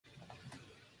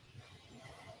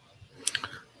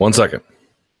1 second.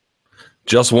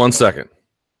 Just 1 second.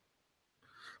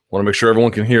 Want to make sure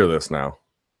everyone can hear this now.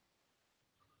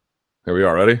 Here we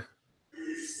are. Ready?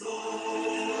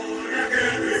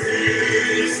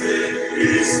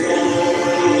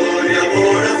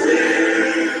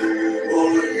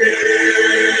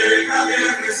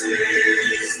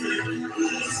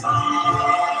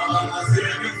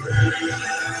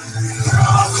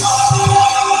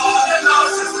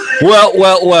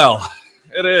 Well.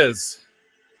 It is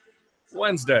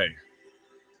Wednesday,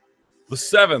 the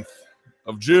 7th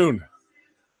of June,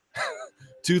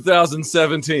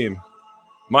 2017.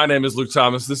 My name is Luke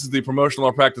Thomas. This is the Promotional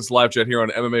Malpractice Live Chat here on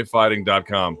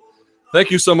MMAfighting.com. Thank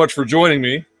you so much for joining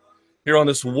me here on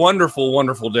this wonderful,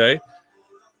 wonderful day.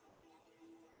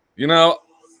 You know,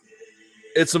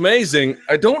 it's amazing.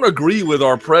 I don't agree with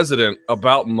our president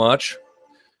about much,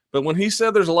 but when he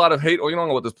said there's a lot of hate, you know,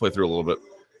 I'll let this play through a little bit.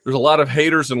 There's a lot of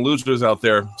haters and losers out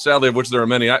there, sadly, of which there are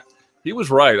many. He was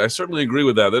right. I certainly agree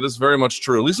with that. That is very much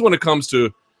true, at least when it comes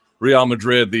to Real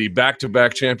Madrid, the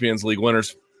back-to-back Champions League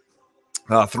winners,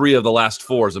 3 of the last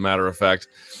 4, as a matter of fact.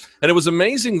 And it was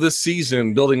amazing this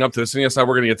season building up to this. And yes, we're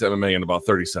going to get to MMA in about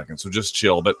 30 seconds, so just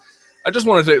chill. But I just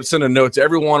wanted to send a note to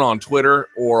everyone on Twitter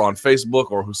or on Facebook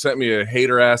or who sent me a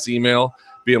hater-ass email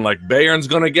being like, Bayern's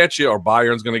going to get you, or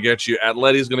Bayern's going to get you,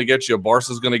 Atleti's going to get you,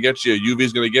 Barca's going to get you,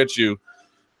 Juve's going to get you.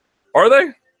 Are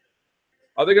they?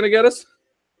 Are they going to get us?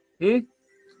 I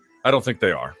don't think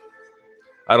they are.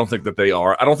 I don't think that they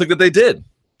are. I don't think that they did.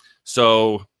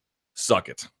 So, suck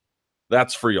it.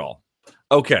 That's for y'all.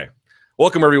 Okay.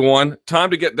 Welcome, everyone.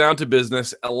 Time to get down to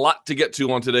business. A lot to get to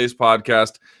on today's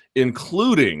podcast,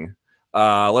 including,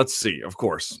 let's see, of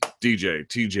course, DJ,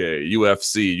 TJ,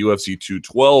 UFC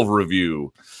 212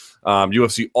 review.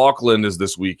 UFC Auckland is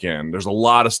this weekend. There's a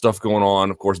lot of stuff going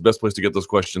on. Of course, best place to get those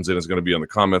questions in is going to be on the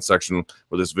comment section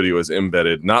where this video is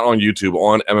embedded, not on YouTube,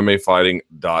 on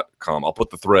MMAfighting.com. I'll put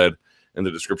the thread in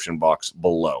the description box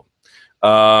below.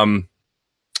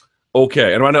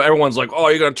 Okay, and I know everyone's like, "Oh,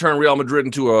 you're going to turn Real Madrid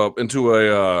into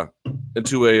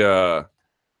a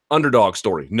underdog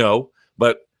story." No,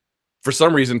 but for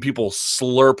some reason, people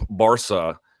slurp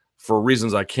Barca for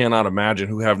reasons I cannot imagine,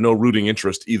 who have no rooting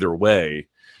interest either way.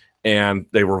 And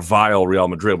they revile Real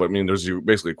Madrid, but I mean, there's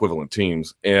basically equivalent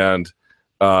teams. And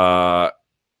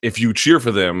if you cheer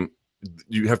for them,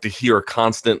 you have to hear a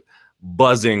constant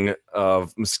buzzing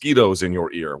of mosquitoes in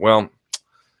your ear. Well,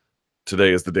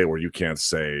 today is the day where you can't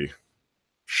say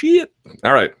shit.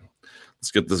 All right,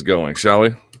 let's get this going, shall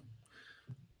we?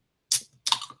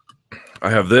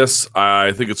 I have this.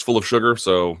 I think it's full of sugar,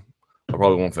 so I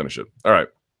probably won't finish it. All right,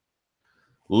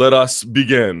 let us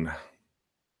begin.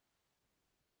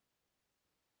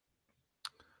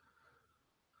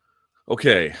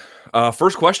 Okay,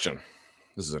 first question.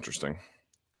 This is interesting.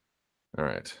 All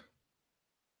right.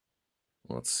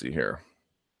 Let's see here.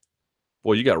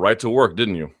 Boy, you got right to work,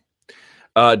 didn't you?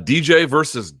 DJ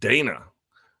versus Dana.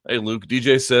 Hey, Luke,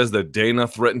 DJ says that Dana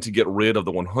threatened to get rid of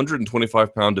the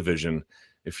 125-pound division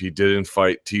if he didn't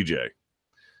fight TJ.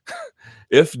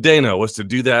 If Dana was to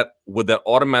do that, would that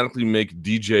automatically make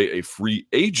DJ a free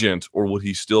agent, or would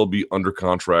he still be under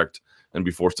contract and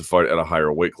be forced to fight at a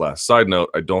higher weight class? Side note,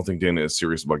 I don't think Dana is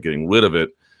serious about getting rid of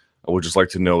it. I would just like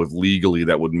to know if legally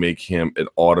that would make him an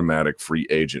automatic free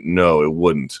agent. No, it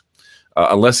wouldn't.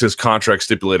 Unless his contract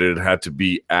stipulated it had to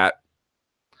be at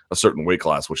a certain weight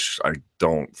class, which I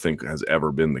don't think has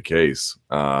ever been the case.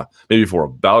 Maybe for a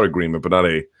bout agreement, but not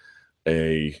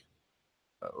a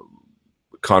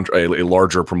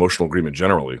larger promotional agreement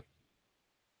generally.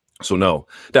 So no.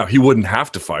 Now, he wouldn't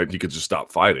have to fight. He could just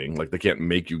stop fighting. Like, they can't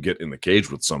make you get in the cage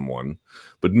with someone.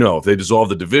 But no, if they dissolve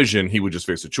the division, he would just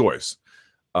face a choice.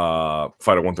 Fight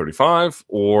at 135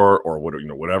 or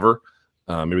whatever.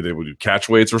 Maybe they would do catch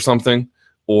weights or something,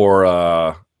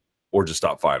 or just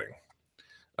stop fighting.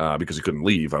 Because he couldn't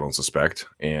leave, I don't suspect.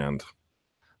 And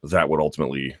that would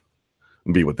ultimately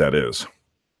be what that is.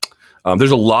 There's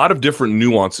a lot of different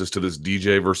nuances to this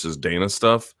DJ versus Dana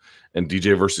stuff and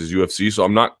DJ versus UFC. So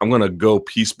I'm going to go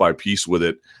piece by piece with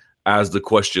it as the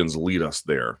questions lead us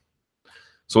there.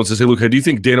 Someone says, hey, Luke, do you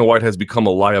think Dana White has become a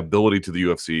liability to the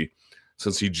UFC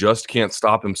since he just can't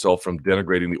stop himself from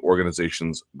denigrating the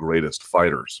organization's greatest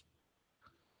fighters?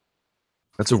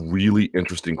 That's a really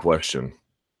interesting question.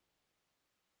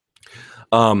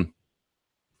 Let's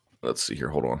see here.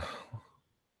 Hold on.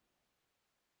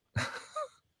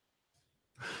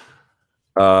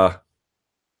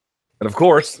 And of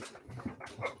course,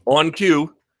 on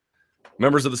cue,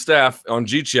 members of the staff on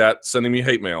GChat sending me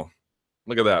hate mail.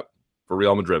 Look at that for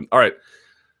Real Madrid. All right,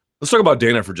 let's talk about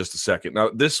Dana for just a second.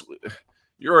 Now,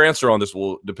 your answer on this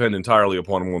will depend entirely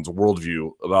upon one's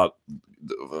worldview about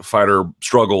fighter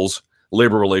struggles,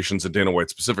 labor relations, and Dana White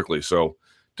specifically. So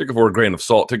take it for a grain of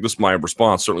salt. Take this, my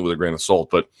response, certainly with a grain of salt.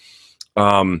 But,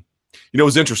 it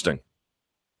was interesting.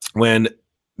 When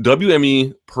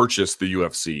WME purchased the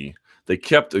UFC,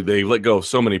 they let go of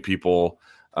so many people,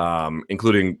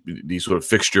 including these sort of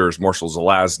fixtures, Marshall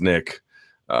Zelaznik,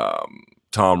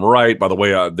 Tom Wright. By the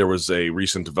way, there was a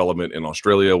recent development in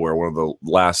Australia where one of the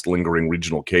last lingering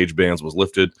regional cage bans was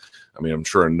lifted. I mean, I'm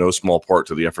sure in no small part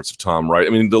to the efforts of Tom Wright. I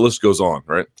mean, the list goes on,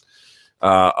 right?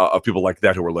 Of people like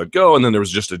that who were let go. And then there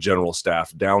was just a general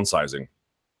staff downsizing.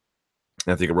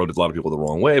 And I think it rubbed a lot of people the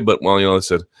wrong way. But, well, they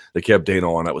said they kept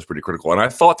Dana on. That was pretty critical. And I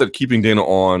thought that keeping Dana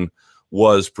on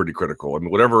was pretty critical. I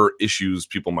mean, whatever issues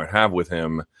people might have with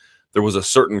him, there was a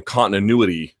certain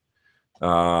continuity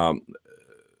that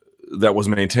was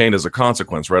maintained as a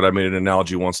consequence, right? I made an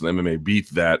analogy once in the MMA Beat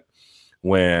that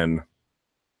when,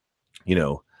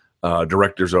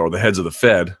 directors or the heads of the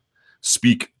Fed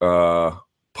speak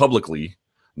publicly,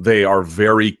 they are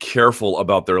very careful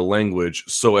about their language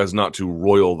so as not to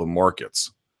roil the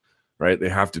markets, right? They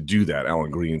have to do that.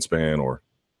 Alan Greenspan or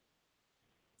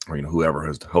whoever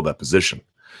has held that position.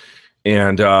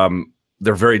 And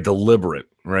they're very deliberate,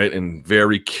 right? And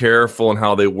very careful in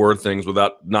how they word things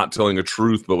without not telling the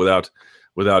truth, but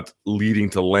without leading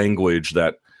to language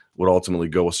that would ultimately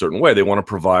go a certain way. They want to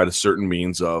provide a certain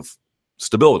means of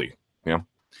stability,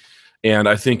 And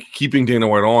I think keeping Dana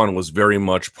White on was very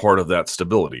much part of that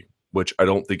stability, which I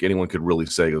don't think anyone could really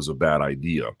say was a bad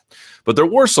idea. But there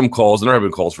were some calls, and there have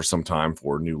been calls for some time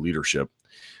for new leadership.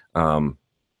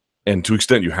 And to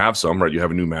extent you have some, right? You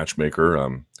have a new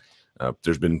matchmaker.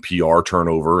 There's been PR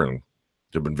turnover, and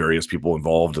there have been various people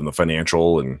involved in the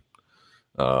financial, and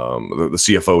the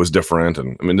CFO is different.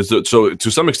 And I mean, so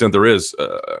to some extent, there is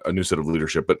a new set of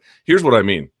leadership. But here's what I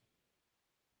mean.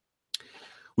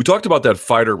 We talked about that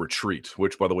fighter retreat,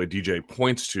 which, by the way, DJ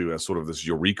points to as sort of this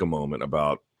eureka moment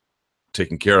about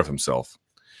taking care of himself.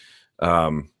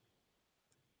 I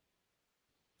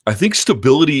think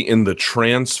stability in the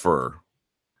transfer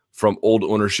from old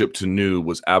ownership to new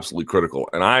was absolutely critical.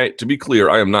 And to be clear,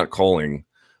 I am not calling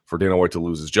for Dana White to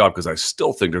lose his job, because I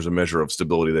still think there's a measure of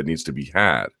stability that needs to be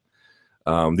had.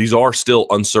 These are still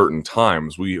uncertain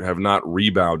times. We have not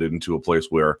rebounded into a place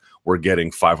where we're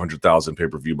getting 500,000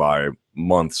 pay-per-view buy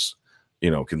months,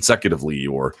 consecutively,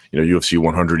 or, UFC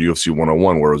 100, UFC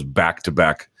 101, where it was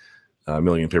back-to-back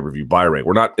million pay-per-view buy rate.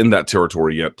 We're not in that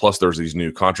territory yet. Plus, there's these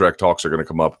new contract talks are going to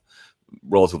come up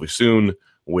relatively soon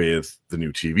with the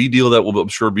new TV deal that will, I'm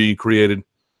sure, be created.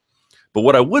 But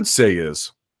what I would say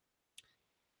is,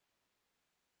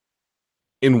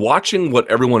 in watching what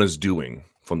everyone is doing,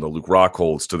 from the Luke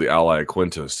Rockholds to the Ally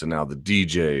Quintus to now the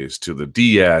DJs to the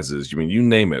Diazes, you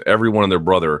name it. Everyone and their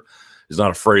brother is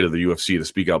not afraid of the UFC to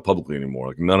speak out publicly anymore.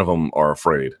 Like, none of them are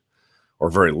afraid, or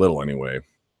very little anyway.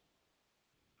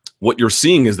 What you're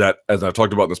seeing is that, as I've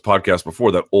talked about in this podcast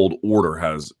before, that old order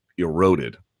has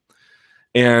eroded.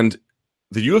 And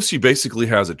the UFC basically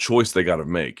has a choice they got to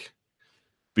make.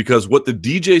 Because what the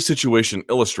DJ situation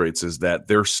illustrates is that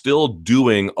they're still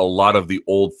doing a lot of the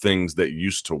old things that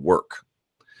used to work.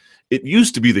 It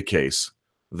used to be the case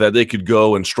that they could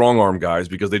go and strong-arm guys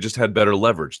because they just had better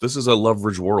leverage. This is a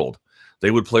leverage world.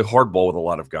 They would play hardball with a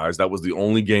lot of guys. That was the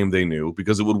only game they knew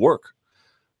because it would work.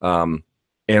 And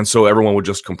so everyone would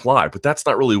just comply. But that's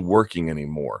not really working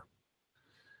anymore,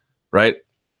 right?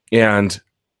 And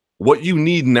what you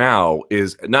need now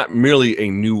is not merely a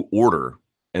new order,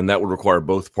 and that would require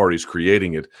both parties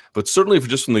creating it, but certainly if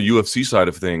just from the UFC side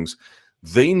of things,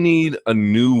 they need a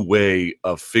new way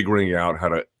of figuring out how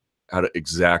to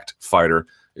exact fighter,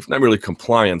 if not merely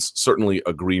compliance, certainly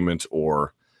agreement,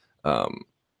 or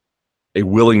a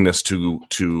willingness to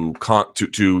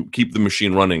keep the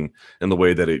machine running in the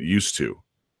way that it used to.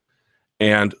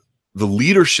 And the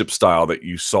leadership style that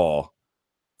you saw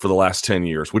for the last 10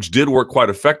 years, which did work quite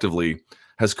effectively,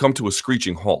 has come to a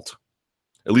screeching halt,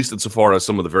 at least insofar as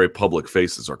some of the very public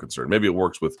faces are concerned. Maybe it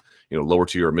works with lower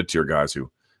tier or mid-tier guys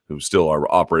who still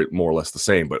operate more or less the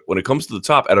same. But when it comes to the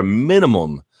top, at a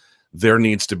minimum, there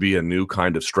needs to be a new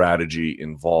kind of strategy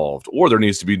involved, or there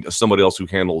needs to be somebody else who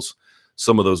handles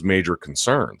some of those major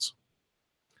concerns.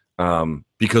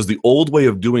 Because the old way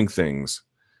of doing things,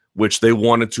 which they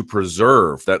wanted to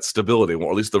preserve that stability, or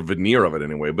at least the veneer of it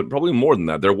anyway, but probably more than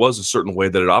that, there was a certain way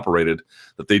that it operated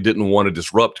that they didn't want to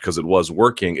disrupt because it was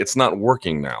working. It's not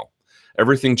working now.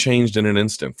 Everything changed in an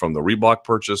instant, from the Reebok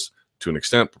purchase to an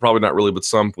extent, probably not really, but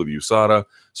some with USADA,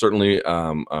 certainly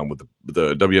with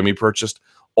the WME purchase.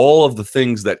 All of the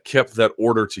things that kept that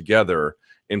order together,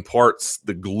 in parts,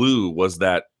 the glue was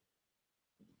that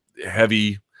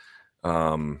heavy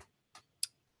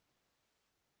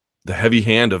the heavy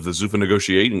hand of the Zuffa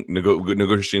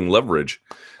negotiating leverage,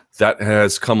 that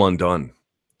has come undone.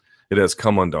 It has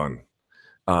come undone.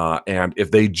 And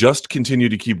if they just continue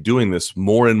to keep doing this,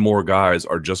 more and more guys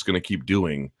are just going to keep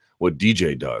doing what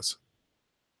DJ does.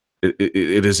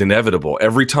 It is inevitable.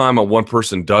 Every time one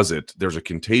person does it, there's a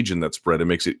contagion that's spread. It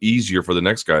makes it easier for the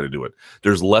next guy to do it.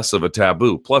 There's less of a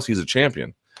taboo. Plus, he's a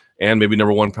champion and maybe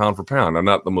 #1 pound for pound. I'm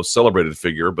not the most celebrated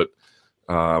figure, but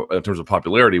in terms of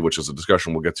popularity, which is a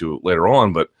discussion we'll get to later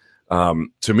on. But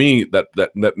to me,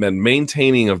 that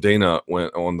maintaining of Dana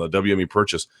on the WME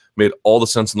purchase made all the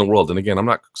sense in the world. And again, I'm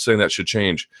not saying that should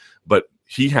change, but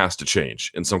he has to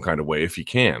change in some kind of way if he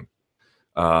can.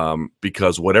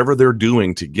 Because whatever they're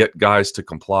doing to get guys to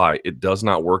comply, it does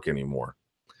not work anymore.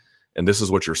 And this is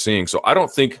what you're seeing. So I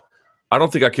don't think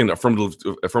I can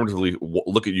affirmatively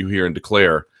look at you here and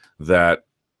declare that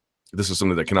this is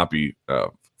something that cannot be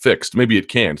fixed. Maybe it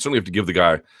can. Certainly have to give the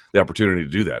guy the opportunity to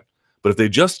do that. But if they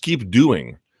just keep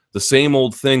doing the same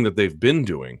old thing that they've been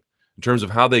doing in terms of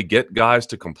how they get guys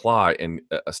to comply and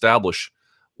establish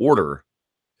order,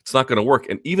 it's not going to work.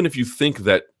 And even if you think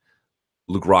that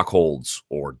Luke Rockholds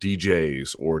or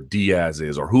DJs or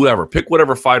Diaz's or whoever, pick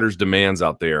whatever fighter's demands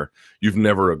out there you've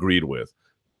never agreed with,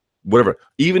 whatever,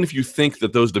 even if you think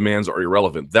that those demands are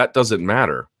irrelevant, that doesn't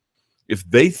matter. If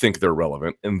they think they're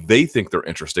relevant and they think they're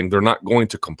interesting, they're not going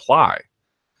to comply.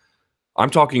 I'm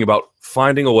talking about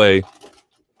finding a way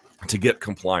to get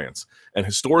compliance. And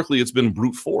historically, it's been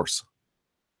brute force,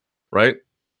 right?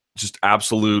 Just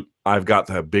absolute, I've got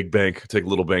the big bank, take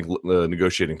little bank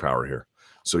negotiating power here.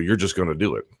 So you're just going to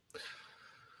do it.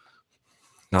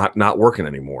 Not working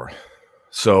anymore.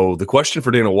 So the question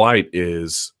for Dana White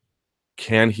is,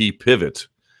 can he pivot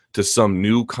to some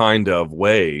new kind of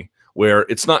way where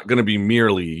it's not going to be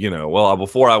merely, well,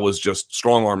 before I was just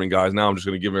strong-arming guys, now I'm just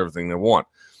going to give them everything they want.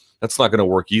 That's not going to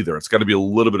work either. It's got to be a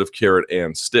little bit of carrot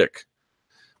and stick.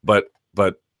 But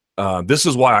this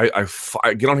is why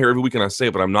I get on here every week and I say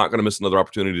it, but I'm not going to miss another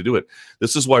opportunity to do it.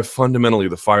 This is why fundamentally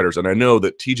the fighters, and I know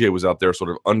that TJ was out there sort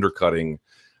of undercutting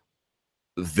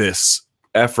this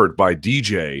effort by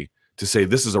DJ to say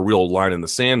this is a real line in the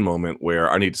sand moment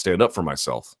where I need to stand up for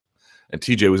myself. And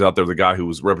TJ was out there, the guy who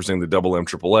was representing the double M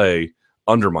AAA,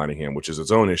 undermining him, which is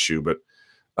its own issue. But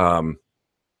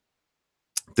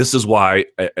this is why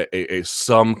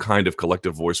some kind of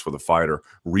collective voice for the fighter,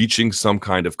 reaching some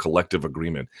kind of collective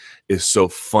agreement, is so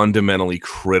fundamentally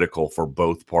critical for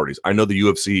both parties. I know the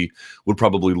UFC would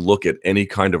probably look at any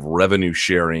kind of revenue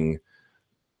sharing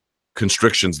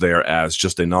constrictions there as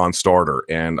just a non-starter.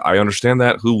 And I understand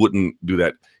that. Who wouldn't do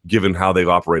that given how they've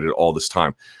operated all this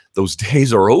time? Those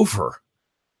days are over.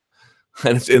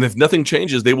 And if nothing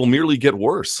changes, they will merely get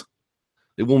worse.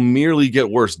 It will merely get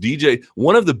worse. DJ,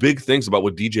 one of the big things about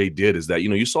what DJ did is that,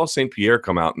 you saw St. Pierre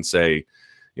come out and say,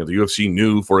 the UFC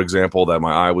knew, for example, that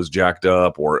my eye was jacked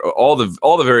up, or all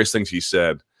the various things he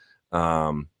said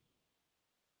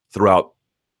throughout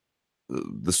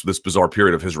this bizarre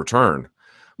period of his return.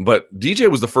 But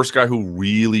DJ was the first guy who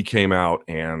really came out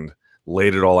and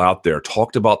laid it all out there,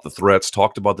 talked about the threats,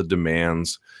 talked about the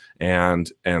demands, and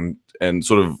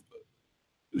sort of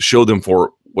showed them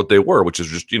for what they were, which is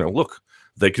just, look,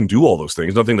 they can do all those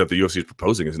things. Nothing that the UFC is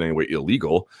proposing is in any way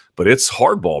illegal, but it's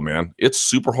hardball, man. It's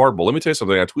super hardball. Let me tell you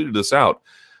something. I tweeted this out.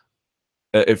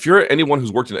 If you're anyone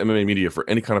who's worked in MMA media for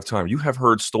any kind of time, you have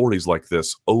heard stories like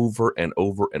this over and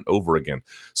over and over again,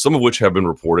 some of which have been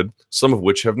reported, some of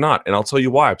which have not. And I'll tell you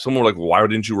why. Someone were like, why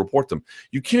didn't you report them?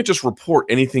 You can't just report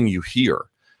anything you hear.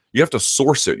 You have to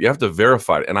source it. You have to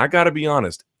verify it. And I got to be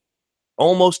honest,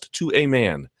 almost to a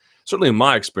man, certainly in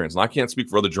my experience, and I can't speak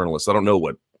for other journalists. I don't know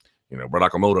what,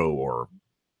 Brett Okamoto or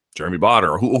Jeremy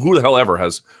Botter or who the hell ever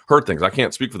has heard things. I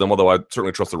can't speak for them, although I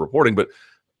certainly trust the reporting. But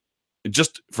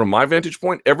just from my vantage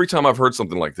point, every time I've heard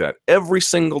something like that, every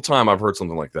single time I've heard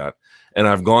something like that, and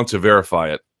I've gone to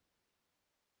verify it,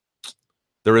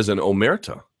 there is an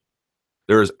omerta.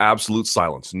 There is absolute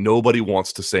silence. Nobody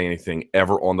wants to say anything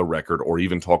ever on the record or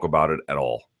even talk about it at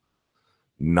all.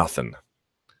 Nothing.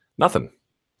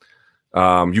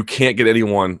 You can't get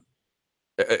anyone,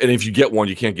 and if you get one,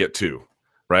 you can't get two,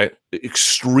 right?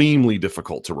 Extremely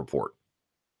difficult to report.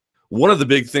 One of the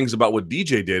big things about what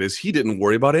DJ did is he didn't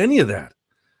worry about any of that.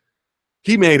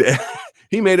 He made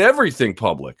everything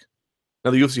public.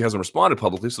 Now the UFC hasn't responded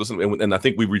publicly, so listen, and I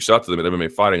think we reached out to them at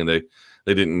MMA Fighting, and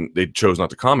they chose not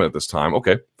to comment at this time.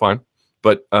 Okay, fine,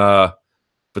 but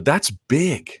that's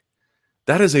big.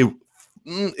 That is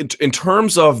in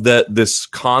terms of this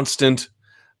constant.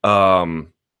 And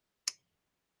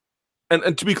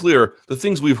to be clear, the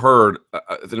things we've heard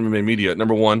at the MMA media,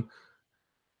 number one,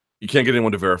 you can't get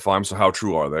anyone to verify them, so how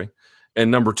true are they? And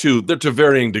number two, they're to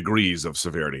varying degrees of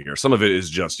severity here. Some of it is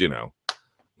just, you know,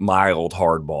 mild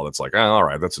hardball. That's like, all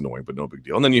right, that's annoying, but no big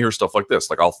deal. And then you hear stuff like this,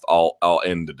 like I'll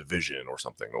end the division or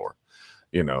something, or,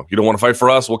 you know, you don't want to fight for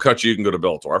us, we'll cut you. You can go to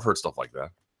Bellator. I've heard stuff like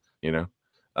that, you know,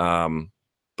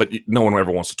 but no one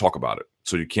ever wants to talk about it.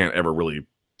 So you can't ever really.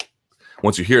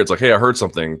 Once you hear it, it's like, hey, I heard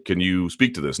something. Can you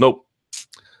speak to this? Nope.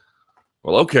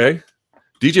 Well, okay.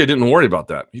 DJ didn't worry about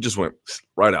that. He just went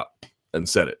right out and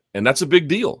said it, and that's a big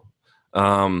deal.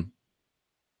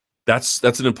 That's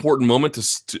an important moment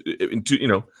to you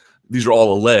know, these are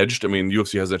all alleged. I mean,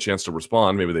 UFC has a chance to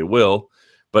respond. Maybe they will,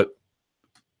 but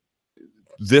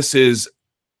this is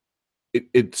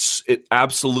it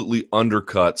absolutely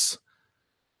undercuts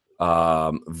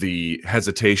the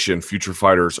hesitation future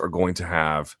fighters are going to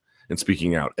have in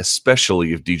speaking out,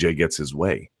 especially if DJ gets his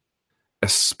way.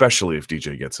 Especially if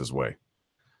DJ gets his way,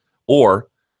 or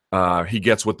he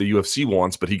gets what the UFC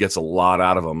wants, but he gets a lot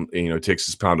out of him. And, you know, takes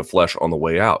his pound of flesh on the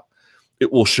way out.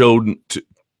 It will show to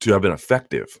have been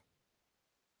effective.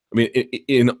 I mean,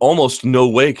 in almost no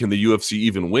way can the UFC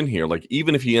even win here. Like,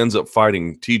 even if he ends up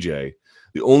fighting TJ,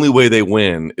 the only way they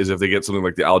win is if they get something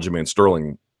like the Aljamain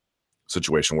Sterling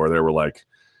situation, where they were like,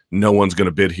 no one's going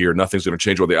to bid here, nothing's going to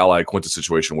change, or the Ally Quintus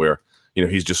situation where, you know,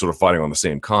 he's just sort of fighting on the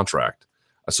same contract.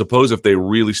 I suppose if they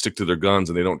really stick to their guns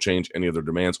and they don't change any of their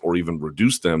demands or even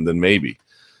reduce them, then maybe.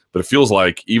 But it feels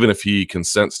like even if he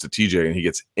consents to TJ and he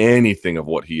gets anything of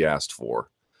what he asked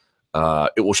for,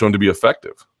 it will show him to be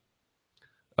effective.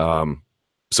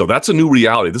 So that's a new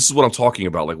reality. This is what I'm talking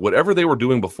about. Like, whatever they were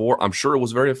doing before, I'm sure it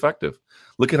was very effective.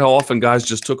 Look at how often guys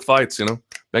just took fights, you know,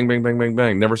 bang, bang, bang, bang,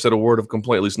 bang. Never said a word of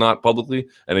complaint, at least not publicly.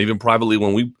 And even privately,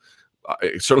 when we,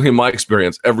 certainly in my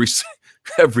experience,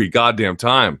 every goddamn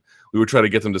time we would try to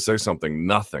get them to say something,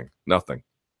 nothing.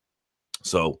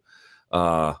 So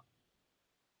that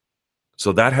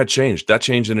had changed. That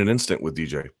changed in an instant with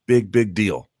DJ. Big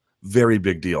deal. Very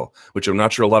big deal, which I'm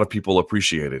not sure a lot of people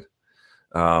appreciated.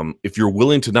 If you're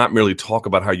willing to not merely talk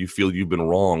about how you feel you've been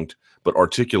wronged, but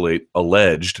articulate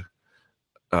alleged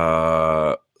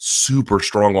super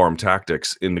strong arm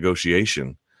tactics in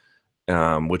negotiation,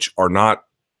 which are not,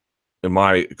 in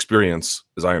my experience,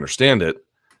 as I understand it,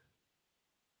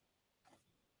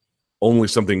 only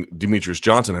something Demetrious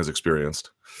Johnson has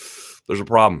experienced, there's a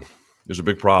problem. There's a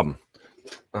big problem.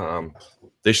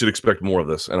 They should expect more of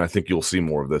this, and I think you'll see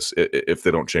more of this if they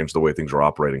don't change the way things are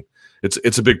operating.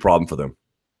 It's a big problem for them.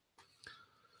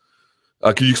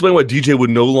 Can you explain why DJ would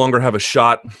no longer have a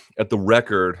shot at the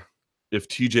record if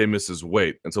TJ misses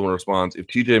weight? And someone responds, if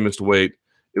TJ missed weight,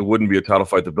 it wouldn't be a title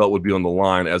fight. The belt would be on the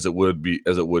line, as it would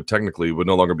technically. It would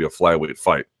no longer be a flyweight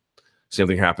fight. Same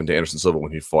thing happened to Anderson Silva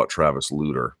when he fought Travis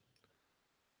Lutter.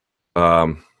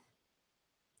 Follow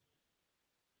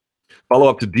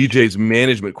up to DJ's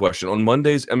management question. On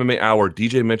Monday's MMA Hour,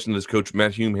 DJ mentioned that his coach,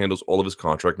 Matt Hume, handles all of his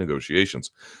contract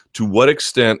negotiations. To what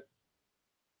extent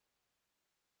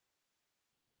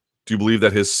do you believe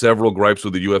that his several gripes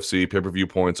with the UFC, pay-per-view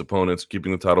points, opponents,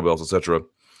 keeping the title belts, etc.,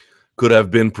 could have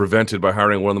been prevented by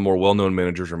hiring one of the more well-known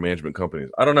managers or management companies?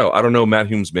 I don't know. I don't know Matt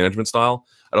Hume's management style.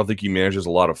 I don't think he manages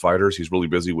a lot of fighters. He's really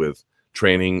busy with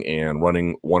training and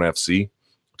running ONE FC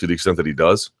to the extent that he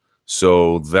does.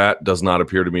 So that does not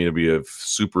appear to me to be a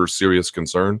super serious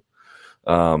concern.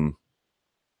 But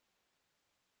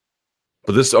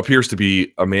this appears to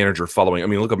be a manager following. I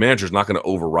mean, look, a manager's not going to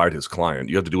override his client.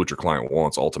 You have to do what your client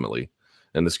wants ultimately.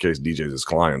 In this case, DJ's his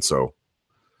client. So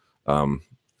a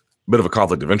bit of a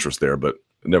conflict of interest there, but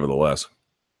nevertheless.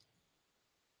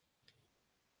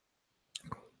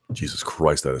 Jesus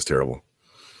Christ, that is terrible.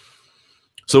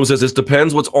 Someone says, this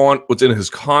depends what's in his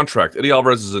contract. Eddie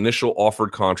Alvarez's initial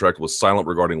offered contract was silent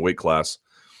regarding weight class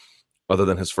other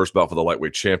than his first bout for the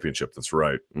lightweight championship. That's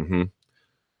right.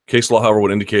 Case law, however,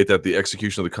 would indicate that the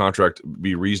execution of the contract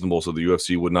be reasonable, so the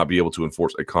UFC would not be able to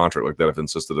enforce a contract like that if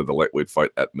insisted at the lightweight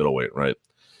fight at middleweight, right?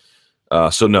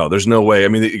 So no, there's no way. I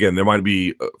mean, again, there might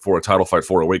be for a title fight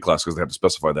for a weight class because they have to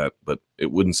specify that, but it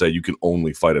wouldn't say you can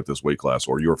only fight at this weight class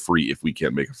or you're free if we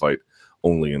can't make a fight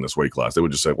only in this weight class. They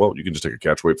would just say, well, you can just take a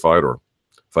catchweight fight or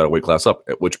fight a weight class up,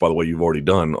 which, by the way, you've already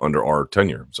done under our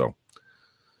tenure. So,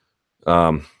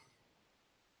 so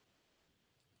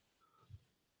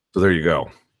there you go.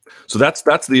 So that's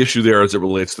the issue there as it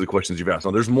relates to the questions you've asked.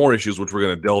 Now, there's more issues which we're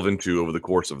going to delve into over the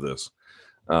course of this.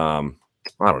 I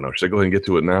don't know. Should I go ahead and get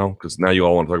to it now? Because now you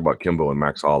all want to talk about Kimbo and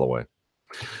Max Holloway.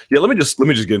 Yeah, let me just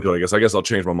get into it. I guess I'll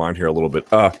change my mind here a little bit.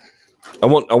 I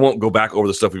won't go back over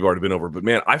the stuff we've already been over, but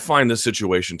man, I find this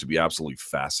situation to be absolutely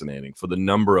fascinating for the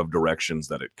number of directions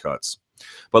that it cuts.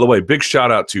 By the way, big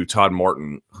shout out to Todd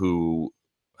Martin, who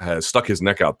has stuck his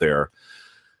neck out there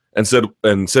and said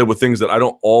with things that I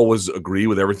don't always agree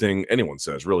with everything anyone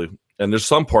says, really. And there's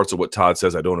some parts of what Todd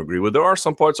says I don't agree with. There are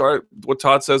some parts what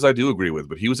Todd says I do agree with.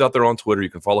 But he was out there on Twitter. You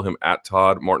can follow him at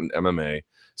Todd Martin MMA,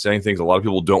 saying things a lot of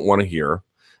people don't want to hear.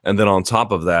 And then on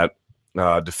top of that,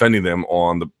 defending them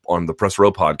on the Press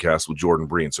Row podcast with Jordan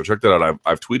Breen. So check that out.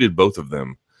 I've tweeted both of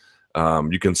them.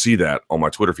 You can see that on my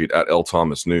Twitter feed at L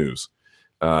Thomas News.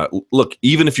 Look,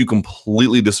 even if you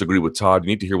completely disagree with Todd, you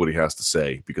need to hear what he has to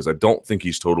say, because I don't think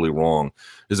he's totally wrong.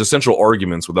 His essential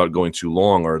arguments, without going too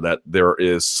long, are that there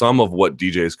is some of what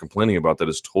DJ is complaining about that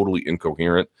is totally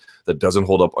incoherent, that doesn't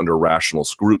hold up under rational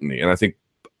scrutiny. And I think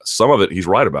some of it he's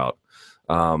right about.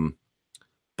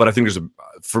 But I think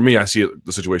for me, I see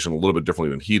the situation a little bit differently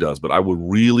than he does. But I would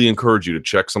really encourage you to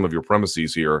check some of your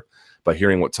premises here by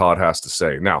hearing what Todd has to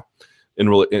say. Now,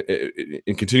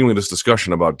 in continuing this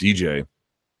discussion about DJ,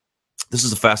 this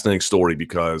is a fascinating story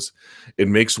because it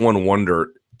makes one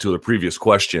wonder, to the previous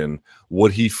question,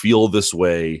 would he feel this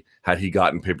way had he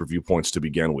gotten pay-per-view points to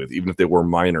begin with, even if they were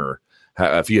minor,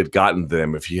 if he had gotten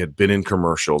them, if he had been in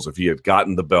commercials, if he had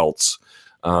gotten the belts,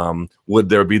 would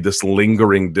there be this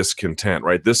lingering discontent,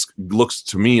 right? This looks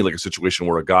to me like a situation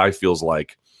where a guy feels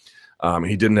like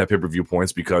he didn't have pay-per-view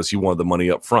points because he wanted the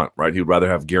money up front, right? He'd rather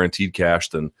have guaranteed cash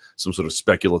than some sort of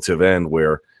speculative end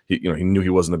where he knew he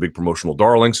wasn't a big promotional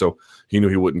darling, so he knew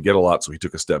he wouldn't get a lot, so he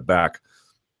took a step back.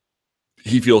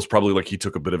 He feels probably like he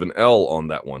took a bit of an L on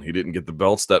that one. He didn't get the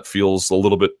belts. That feels a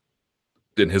little bit,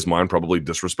 in his mind, probably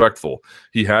disrespectful.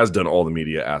 He has done all the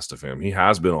media asked of him. He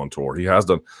has been on tour. He has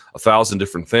done 1,000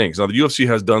 different things. Now, the UFC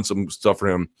has done some stuff for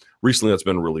him recently that's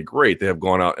been really great. They have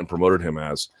gone out and promoted him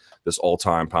as this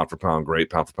all-time pound-for-pound great,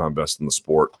 pound-for-pound best in the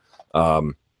sport.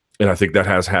 And I think that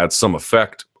has had some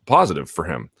effect, positive for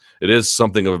him. It is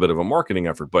something of a bit of a marketing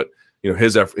effort, but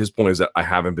his point is that I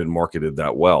haven't been marketed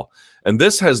that well. And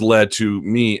this has led to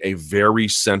me a very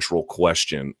central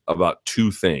question about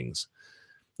two things.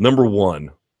 Number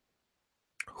one,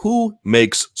 who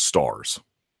makes stars?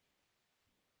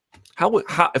 How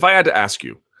if I had to ask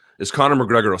you, is Conor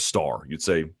McGregor a star? You'd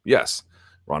say yes.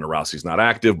 Ronda Rousey's not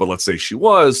active, but let's say she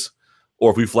was.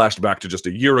 Or if we flashed back to just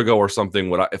a year ago or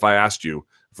something, if I asked you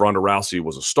if Ronda Rousey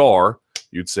was a star,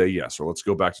 you'd say yes. Or let's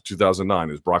go back to 2009.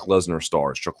 Is Brock Lesnar a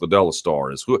star? Is Chuck Liddell a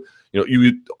star? Is who?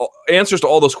 Answers to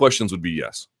all those questions would be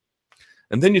yes.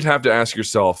 And then you'd have to ask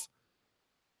yourself,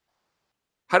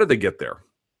 how did they get there?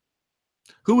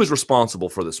 Who is responsible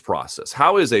for this process?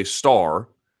 How is a star?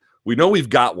 We know we've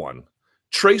got one.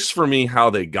 Trace for me how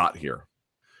they got here.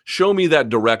 Show me that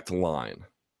direct line.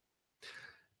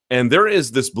 And there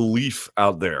is this belief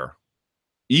out there,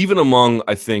 even among,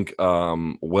 I think,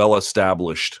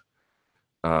 well-established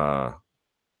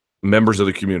members of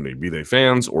the community, be they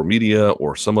fans or media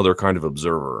or some other kind of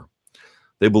observer.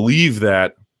 They believe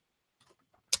that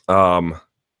the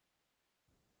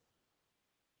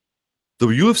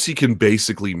UFC can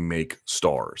basically make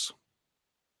stars.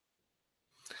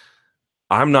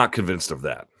 I'm not convinced of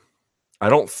that. I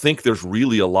don't think there's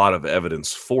really a lot of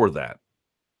evidence for that.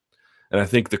 And I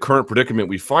think the current predicament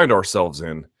we find ourselves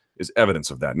in is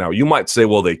evidence of that. Now, you might say,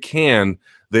 well, they can.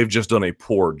 They've just done a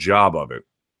poor job of it.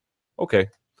 Okay.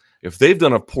 If they've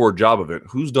done a poor job of it,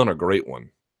 who's done a great one?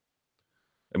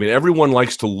 I mean, everyone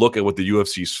likes to look at what the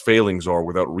UFC's failings are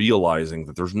without realizing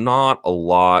that there's not a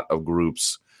lot of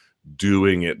groups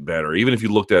doing it better. Even if you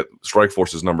looked at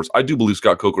Strikeforce's numbers, I do believe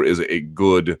Scott Coker is a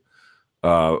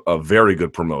very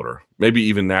good promoter, maybe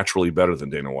even naturally better than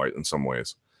Dana White in some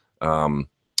ways.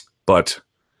 But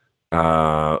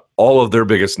all of their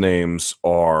biggest names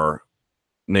are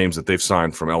names that they've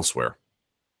signed from elsewhere.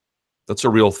 That's a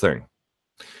real thing.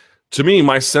 To me,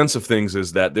 my sense of things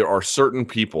is that there are certain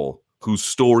people whose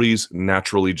stories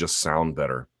naturally just sound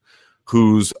better,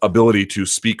 whose ability to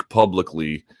speak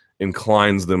publicly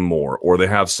inclines them more, or they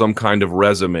have some kind of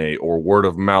resume or word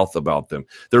of mouth about them.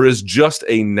 There is just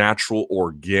a natural,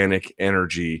 organic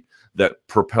energy that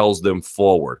propels them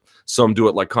forward. Some do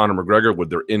it like Conor McGregor with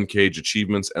their in-cage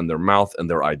achievements and their mouth and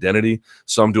their identity.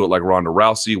 Some do it like Ronda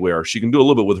Rousey, where she can do a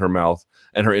little bit with her mouth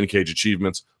and her in-cage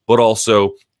achievements, but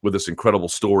also with this incredible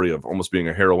story of almost being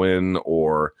a heroine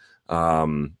or,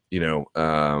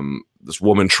 this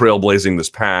woman trailblazing this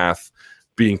path,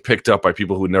 being picked up by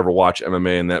people who would never watch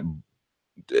MMA and that,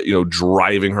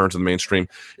 driving her into the mainstream.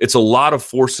 It's a lot of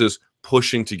forces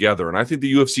pushing together. And I think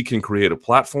the UFC can create a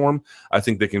platform. I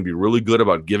think they can be really good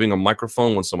about giving a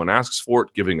microphone when someone asks for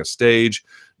it, giving a stage,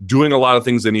 doing a lot of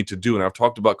things they need to do. And I've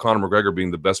talked about Conor McGregor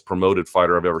being the best promoted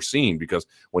fighter I've ever seen, because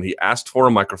when he asked for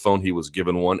a microphone, he was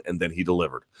given one and then he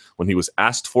delivered. When he was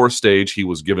asked for a stage, he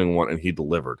was given one and he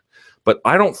delivered. But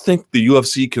I don't think the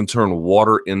UFC can turn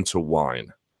water into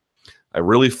wine. I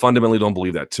really fundamentally don't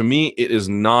believe that. To me, it is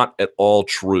not at all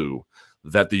true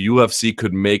that the UFC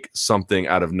could make something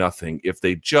out of nothing if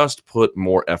they just put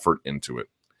more effort into it.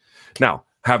 Now,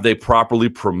 have they properly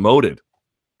promoted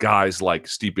guys like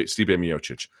Stipe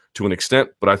Miocic? To an extent,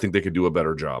 but I think they could do a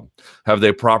better job. Have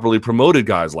they properly promoted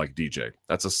guys like DJ?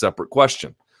 That's a separate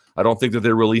question. I don't think that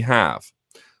they really have.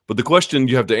 But the question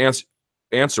you have to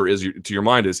answer is, to your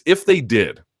mind, is if they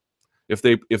did, if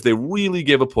they really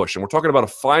gave a push, and we're talking about a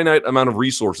finite amount of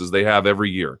resources they have every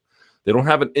year. They don't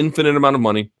have an infinite amount of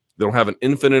money. They don't have an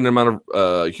infinite amount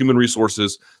of human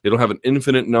resources. They don't have an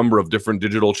infinite number of different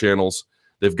digital channels.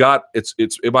 They've got,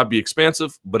 it might be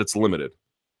expansive, but it's limited.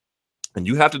 And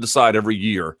you have to decide every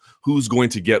year who's going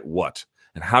to get what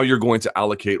and how you're going to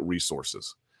allocate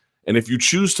resources. And if you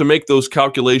choose to make those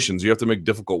calculations, you have to make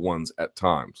difficult ones at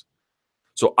times.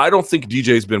 So I don't think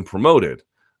DJ's been promoted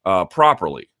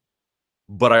properly.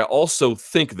 But I also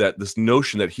think that this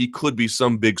notion that he could be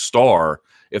some big star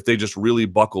if they just really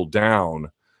buckle down,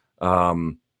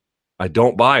 I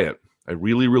don't buy it. I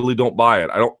really, really don't buy it.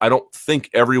 I don't think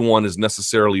everyone is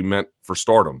necessarily meant for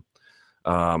stardom.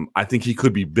 I think he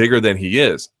could be bigger than he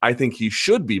is. I think he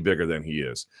should be bigger than he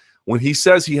is. When he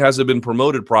says he hasn't been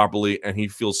promoted properly and he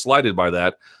feels slighted by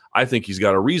that, I think he's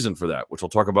got a reason for that, which I'll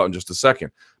talk about in just a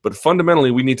second. But fundamentally,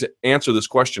 we need to answer this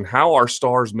question: how are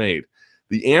stars made?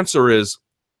 The answer is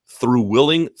through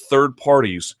willing third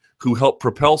parties who help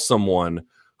propel someone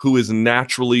who is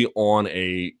naturally on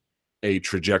a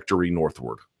trajectory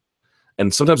northward.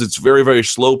 And sometimes it's very, very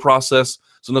slow process.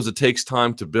 Sometimes it takes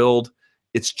time to build.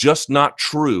 It's just not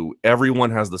true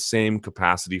everyone has the same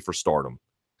capacity for stardom,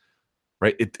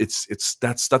 right?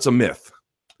 That's a myth.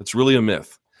 It's really a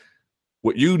myth.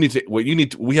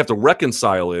 We have to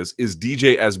reconcile is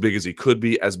DJ as big as he could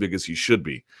be, as big as he should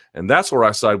be? And that's where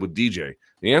I side with DJ.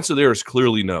 The answer there is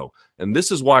clearly no. And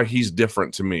this is why he's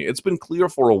different to me. It's been clear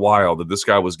for a while that this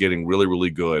guy was getting really,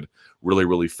 really good, really,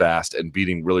 really fast, and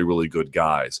beating really, really good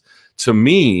guys. To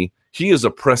me, he is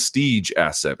a prestige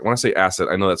asset. When I say asset,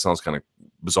 I know that sounds kind of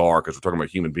bizarre because we're talking about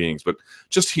human beings, but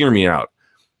just hear me out.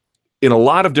 In a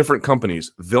lot of different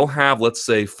companies, they'll have, let's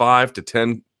say, 5 to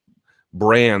 10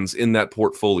 brands in that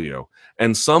portfolio,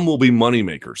 and some will be money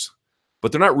makers,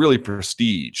 but they're not really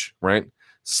prestige, right?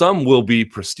 Some will be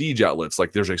prestige outlets,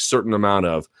 like there's a certain amount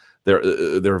of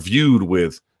they're viewed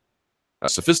with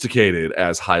sophisticated,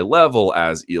 as high level,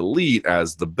 as elite,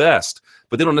 as the best,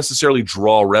 but they don't necessarily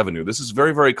draw revenue. This is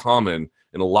very, very common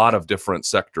in a lot of different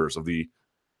sectors of the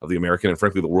American and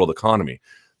frankly the world economy.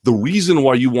 The reason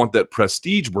why you want that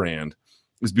prestige brand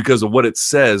is because of what it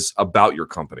says about your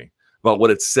company, about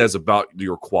what it says about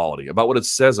your quality, about what it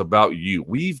says about you.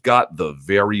 We've got the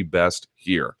very best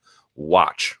here.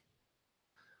 Watch.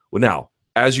 Well, now,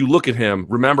 as you look at him,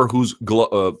 remember whose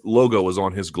logo is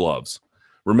on his gloves.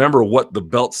 Remember what the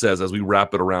belt says as we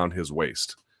wrap it around his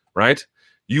waist, right?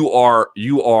 You are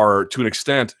to an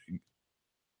extent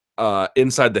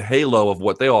inside the halo of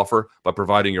what they offer by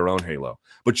providing your own halo.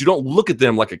 But you don't look at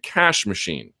them like a cash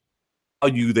machine.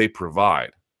 Value they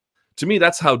provide. To me,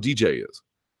 that's how DJ is.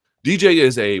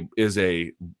 DJ is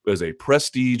a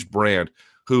prestige brand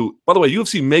who, by the way,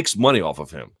 UFC makes money off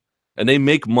of him, and they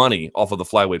make money off of the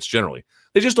flyweights generally.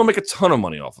 They just don't make a ton of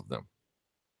money off of them,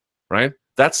 right?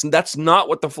 That's not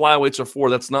what the flyweights are for.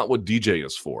 That's not what DJ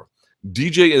is for.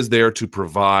 DJ is there to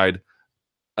provide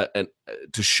and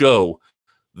to show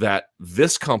that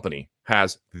this company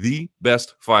has the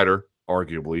best fighter,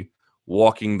 arguably,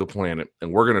 walking the planet,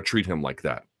 and we're going to treat him like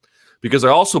that. Because I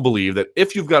also believe that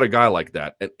if you've got a guy like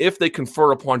that, and if they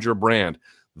confer upon your brand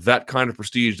that kind of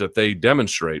prestige that they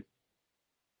demonstrate,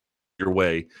 your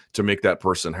way to make that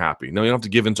person happy. Now, you don't have to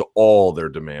give in to all their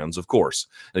demands, of course.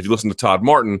 And if you listen to Todd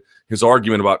Martin, his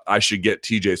argument about I should get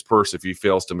TJ's purse if he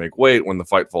fails to make weight when the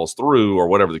fight falls through or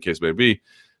whatever the case may be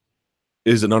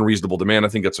is an unreasonable demand. I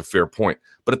think that's a fair point.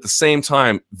 But at the same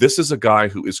time, this is a guy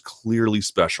who is clearly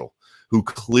special, who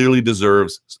clearly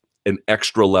deserves an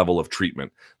extra level of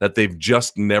treatment that they've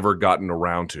just never gotten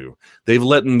around to. They've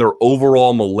let in their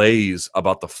overall malaise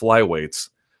about the flyweights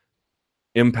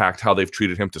impact how they've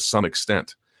treated him to some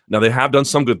extent. Now, they have done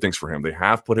some good things for him. They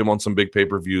have put him on some big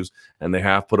pay-per-views, and they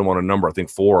have put him on a number, I think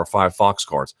 4 or 5 Fox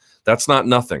cards. That's not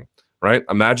nothing, right?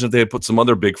 Imagine if they had put some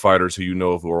other big fighters who you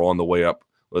know of who are on the way up,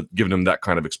 giving them that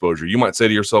kind of exposure. You might say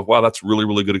to yourself, wow, that's really,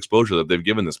 really good exposure that they've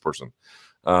given this person.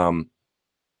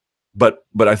 But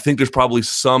I think there's probably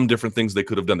some different things they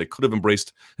could have done. They could have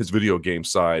embraced his video game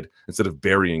side instead of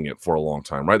burying it for a long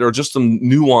time, right? There are just some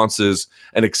nuances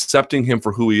and accepting him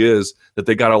for who he is that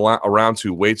they got around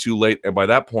to way too late. And by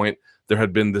that point, there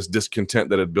had been this discontent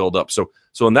that had built up. So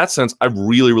in that sense, I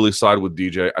really, really side with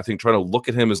DJ. I think trying to look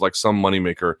at him as like some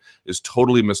moneymaker is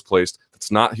totally misplaced. That's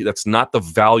not the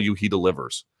value he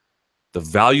delivers. The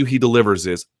value he delivers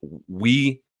is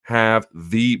we have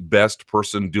the best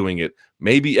person doing it,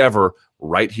 maybe ever,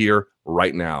 right here,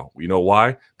 right now. You know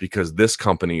why? Because this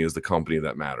company is the company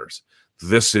that matters.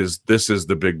 This is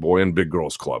the big boy and big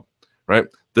girls club, right?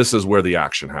 This is where the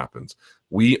action happens.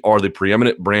 We are the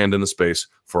preeminent brand in the space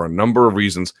for a number of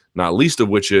reasons, not least of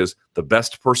which is the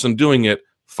best person doing it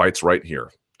fights right here.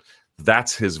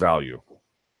 That's his value.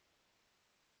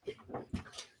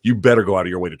 You better go out of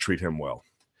your way to treat him well.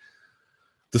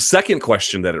 The second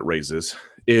question that it raises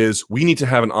is we need to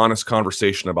have an honest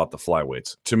conversation about the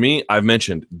flyweights. To me, I've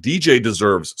mentioned DJ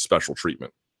deserves special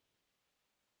treatment.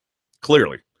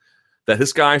 Clearly. That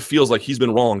this guy feels like he's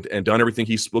been wronged and done everything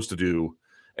he's supposed to do,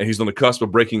 and he's on the cusp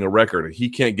of breaking a record, and he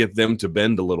can't get them to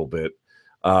bend a little bit,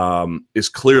 is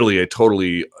clearly a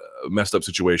totally messed up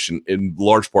situation in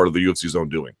large part of the UFC's own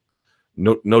doing.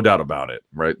 No doubt about it,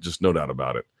 right? Just no doubt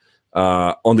about it.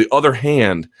 On the other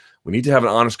hand, we need to have an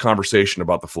honest conversation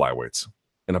about the flyweights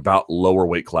and about lower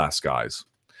weight class guys.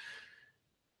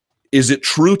 Is it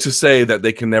true to say that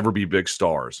they can never be big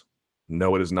stars?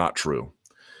 No, it is not true.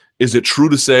 Is it true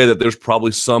to say that there's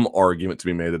probably some argument to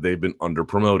be made that they've been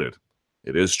under-promoted?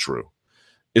 It is true.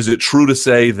 Is it true to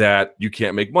say that you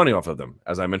can't make money off of them?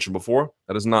 As I mentioned before,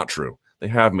 that is not true. They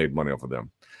have made money off of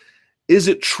them. Is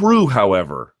it true,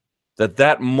 however, that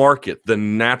that market, the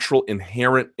natural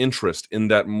inherent interest in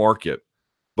that market,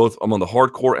 both among the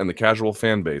hardcore and the casual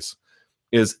fan base,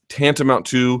 is tantamount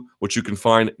to what you can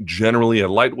find generally at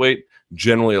lightweight,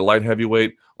 generally at light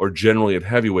heavyweight, or generally at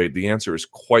heavyweight? The answer is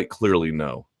quite clearly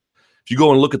no. If you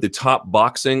go and look at the top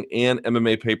boxing and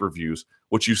MMA pay-per-views,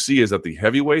 what you see is that the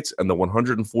heavyweights and the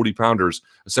 140-pounders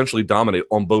essentially dominate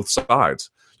on both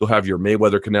sides. You'll have your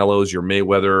Mayweather-Canelos, your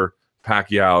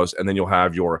Mayweather-Pacquiaos, and then you'll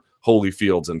have your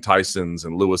Holyfields and Tysons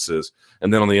and Lewises.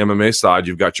 And then on the MMA side,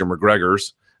 you've got your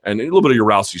McGregors and a little bit of your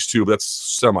Rouseys too, but that's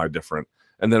semi-different.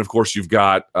 And then, of course, you've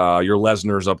got your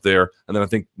Lesnar's up there. And then I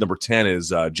think number 10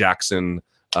 is Jackson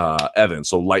Evans,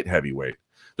 so light heavyweight.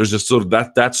 There's just sort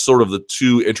of that's sort of the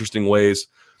two interesting ways.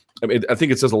 I mean, I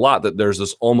think it says a lot that there's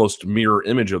this almost mirror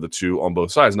image of the two on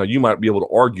both sides. Now, you might be able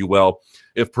to argue, well,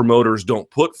 if promoters don't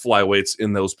put flyweights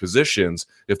in those positions,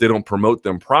 if they don't promote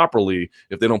them properly,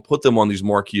 if they don't put them on these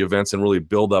marquee events and really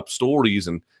build up stories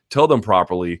and tell them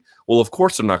properly, well, of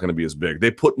course they're not going to be as big. They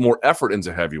put more effort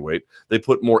into heavyweight. They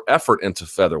put more effort into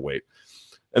featherweight.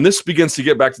 And this begins to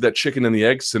get back to that chicken and the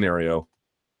egg scenario,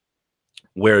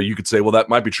 where you could say, well, that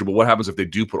might be true, but what happens if they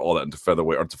do put all that into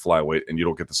featherweight or into flyweight and you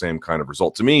don't get the same kind of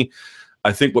result? To me,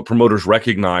 I think what promoters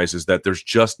recognize is that there's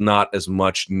just not as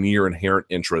much near inherent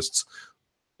interests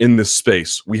in this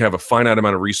space. We have a finite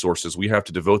amount of resources. We have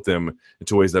to devote them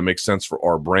into ways that make sense for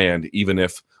our brand, even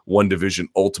if one division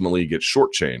ultimately gets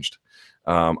shortchanged.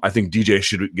 I think DJ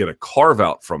should get a carve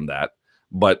out from that,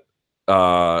 but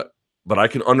I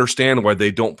can understand why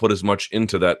they don't put as much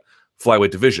into that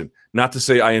flyweight division. Not to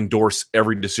say I endorse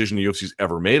every decision the UFC's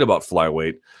ever made about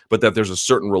flyweight, but that there's a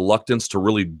certain reluctance to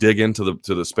really dig into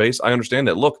the space. I understand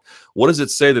that. Look, what does it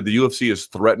say that the UFC is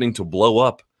threatening to blow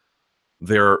up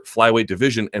their flyweight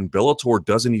division and Bellator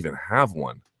doesn't even have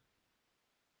one?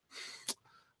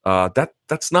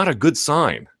 That's not a good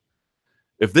sign.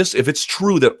 If it's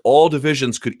true that all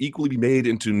divisions could equally be made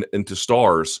into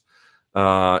stars,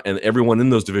 and everyone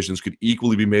in those divisions could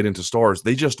equally be made into stars,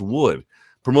 they just would.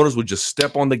 Promoters would just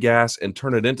step on the gas and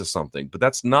turn it into something. But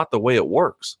that's not the way it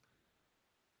works.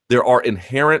 There are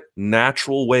inherent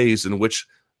natural ways in which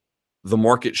the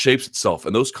market shapes itself.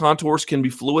 And those contours can be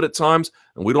fluid at times,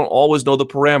 and we don't always know the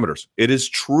parameters. It is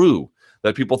true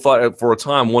that people thought for a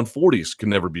time 140s can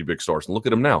never be big stars. And look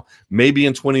at them now. Maybe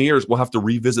in 20 years, we'll have to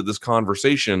revisit this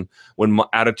conversation when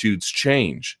attitudes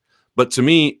change. But to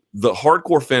me, the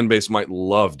hardcore fan base might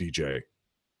love DJ.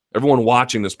 Everyone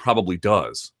watching this probably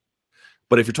does.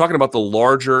 But if you're talking about the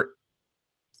larger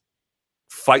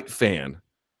fight fan,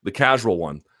 the casual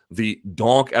one, the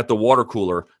donk at the water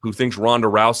cooler who thinks Ronda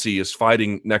Rousey is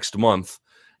fighting next month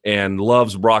and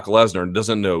loves Brock Lesnar and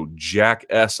doesn't know jack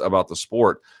S about the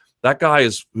sport, that guy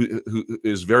is who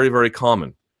is very, very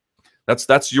common.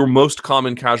 That's your most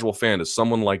common casual fan, is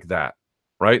someone like that,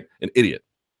 right? An idiot.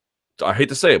 I hate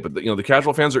to say it, but the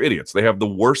casual fans are idiots. They have the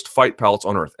worst fight palates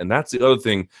on earth, and that's the other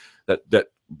thing that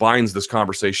binds this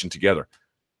conversation together.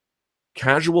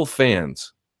 Casual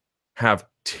fans have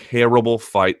terrible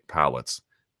fight palates.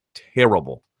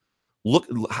 Terrible. Look,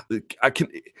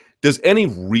 does any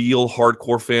real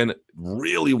hardcore fan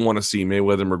really want to see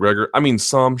Mayweather McGregor? I mean,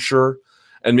 some, sure.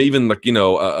 And even like, you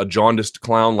know, a jaundiced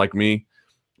clown like me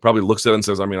probably looks at it and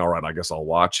says, I mean, all right, I guess I'll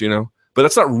watch, you know. But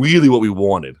that's not really what we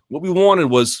wanted. What we wanted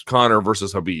was Conor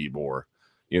versus Khabib, or,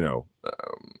 you know,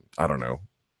 I don't know,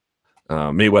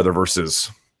 Mayweather versus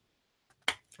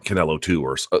Canelo 2,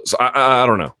 or so I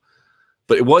don't know.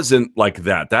 But it wasn't like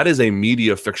that. That is a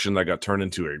media fiction that got turned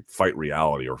into a fight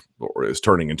reality, or is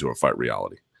turning into a fight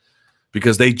reality,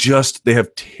 because they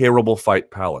have terrible fight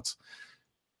palates.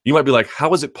 You might be like,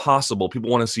 how is it possible people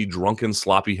want to see drunken,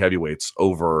 sloppy heavyweights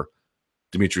over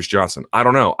Demetrious Johnson? I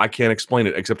don't know. I can't explain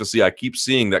it, except to see I keep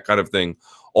seeing that kind of thing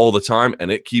all the time,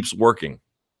 and it keeps working.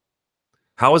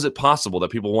 How is it possible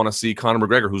that people want to see Conor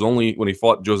McGregor, who's only, when he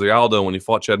fought Jose Aldo, when he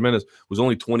fought Chad Mendes, who's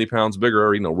only 20 pounds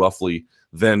bigger, you know, roughly,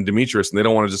 than Demetrious, and they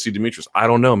don't want to just see Demetrious? I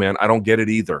don't know, man. I don't get it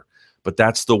either. But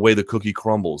that's the way the cookie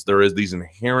crumbles. There is these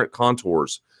inherent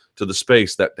contours to the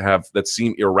space that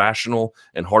seem irrational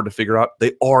and hard to figure out.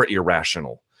 They are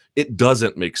irrational. It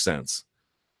doesn't make sense.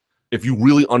 If you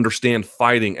really understand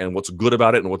fighting and what's good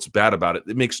about it and what's bad about it,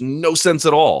 it makes no sense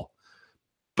at all.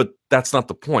 But that's not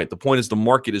the point. The point is the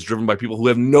market is driven by people who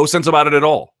have no sense about it at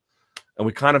all. And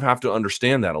we kind of have to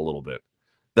understand that a little bit.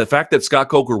 The fact that Scott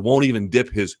Coker won't even dip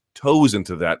his toes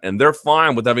into that, and they're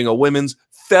fine with having a women's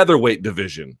featherweight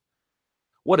division.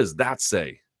 What does that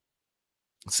say?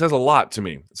 It says a lot to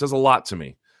me. It says a lot to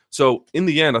me. So in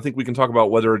the end, I think we can talk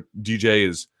about whether DJ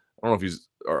is, I don't know if he's,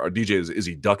 or DJ is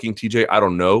he ducking TJ? I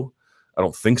don't know. I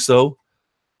don't think so.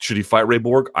 Should he fight Ray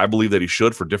Borg? I believe that he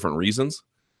should, for different reasons.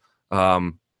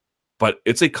 But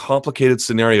it's a complicated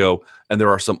scenario, and there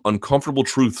are some uncomfortable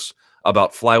truths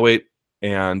about flyweight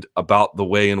and about the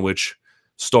way in which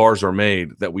stars are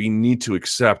made that we need to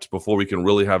accept before we can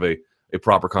really have a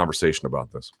proper conversation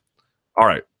about this. All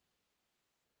right.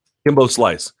 Kimbo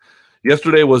Slice.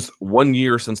 Yesterday was 1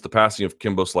 year since the passing of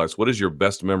Kimbo Slice. What is your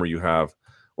best memory you have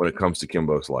when it comes to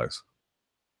Kimbo Slice?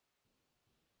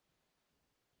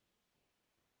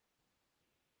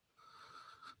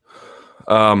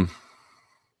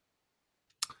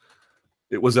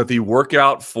 It was at the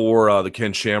workout for the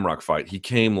Ken Shamrock fight. He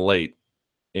came late.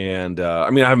 And I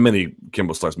mean, I have many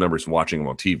Kimbo Slice memories from watching him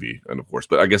on TV, and of course,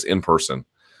 but I guess in person,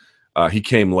 he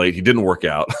came late. He didn't work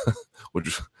out,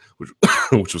 which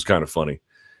was kind of funny.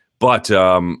 But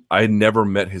I had never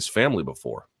met his family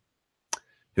before.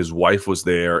 His wife was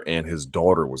there, and his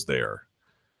daughter was there,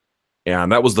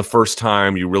 and that was the first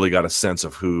time you really got a sense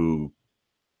of who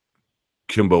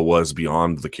Kimbo was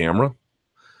beyond the camera.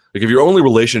 Like, if your only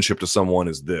relationship to someone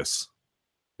is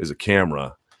a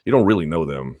camera, you don't really know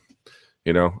them.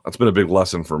 You know, that's been a big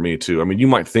lesson for me too. I mean, you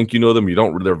might think you know them, you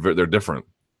don't. They're different.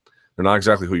 They're not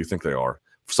exactly who you think they are.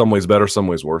 Some ways better, some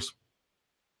ways worse.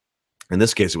 In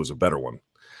this case, it was a better one.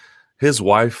 His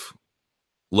wife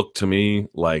looked to me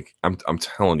like, I'm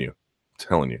telling you,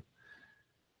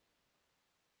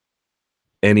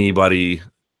 anybody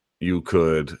you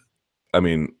could, I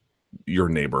mean, your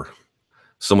neighbor,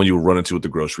 someone you would run into at the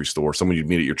grocery store, someone you'd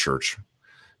meet at your church,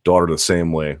 daughter the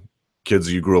same way.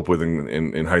 Kids you grew up with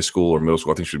in high school or middle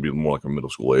school. I think she'd be more like a middle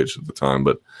school age at the time,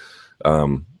 but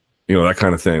you know, that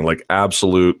kind of thing. Like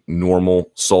absolute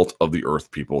normal salt of the earth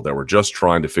people that were just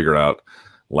trying to figure out,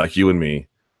 like you and me,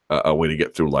 a way to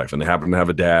get through life. And they happened to have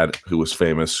a dad who was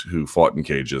famous, who fought in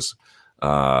cages,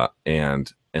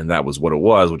 and that was what it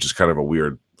was, which is kind of a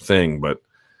weird thing. But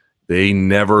they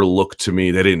never looked to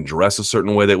me. They didn't dress a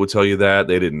certain way that would tell you that.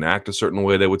 They didn't act a certain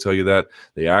way that would tell you that.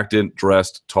 They acted,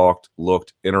 dressed, talked,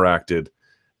 looked, interacted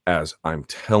as, I'm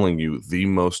telling you, the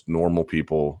most normal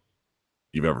people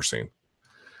you've ever seen.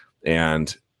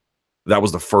 And that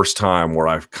was the first time where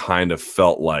I've kind of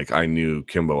felt like I knew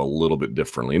Kimbo a little bit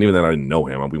differently. And even then I didn't know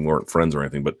him. We weren't friends or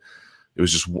anything, but it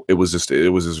was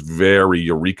this very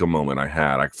eureka moment I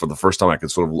had. For the first time I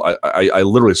could sort of, I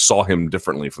literally saw him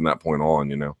differently from that point on,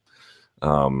 you know?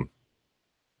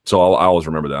 So I always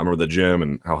remember that. I remember the gym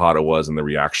and how hot it was and the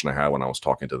reaction I had when I was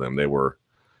talking to them. They were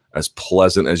as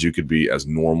pleasant as you could be, as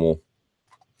normal.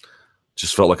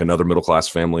 Just felt like another middle-class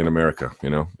family in America, you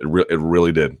know? It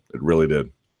really did. It really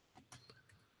did.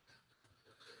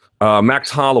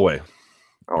 Max Holloway.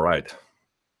 All right.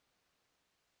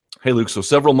 Hey, Luke. So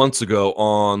several months ago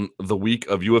on the week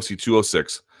of UFC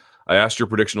 206, I asked your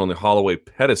prediction on the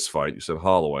Holloway-Pettis fight. You said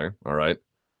Holloway. All right.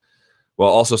 While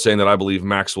also saying that I believe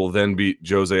Max will then beat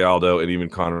Jose Aldo and even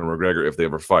Conor McGregor if they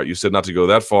ever fight. You said not to go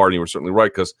that far, and you were certainly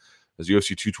right, because as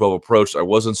UFC 212 approached, I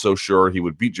wasn't so sure he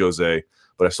would beat Jose,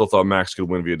 but I still thought Max could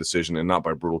win via decision and not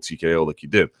by brutal TKO like he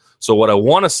did. So what I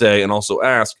want to say and also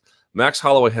ask, Max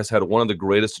Holloway has had one of the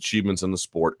greatest achievements in the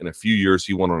sport. In a few years,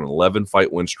 he won an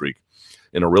 11-fight win streak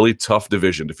in a really tough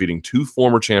division, defeating 2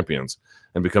 former champions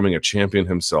and becoming a champion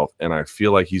himself, and I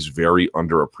feel like he's very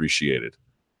underappreciated.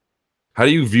 How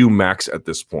do you view Max at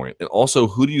this point? And also,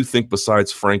 who do you think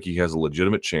besides Frankie has a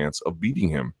legitimate chance of beating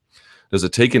him? Does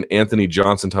it take an Anthony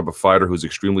Johnson type of fighter who's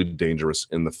extremely dangerous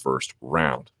in the first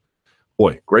round?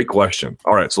 Boy, great question.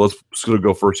 All right, so let's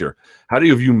go first here. How do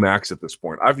you view Max at this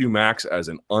point? I view Max as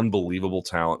an unbelievable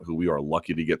talent who we are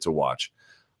lucky to get to watch.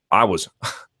 I was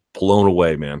blown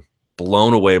away, man.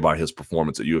 Blown away by his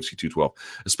performance at UFC 212,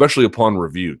 especially upon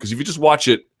review. Because if you just watch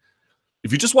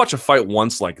a fight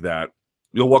once like that,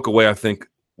 you'll walk away, I think,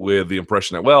 with the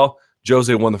impression that, well,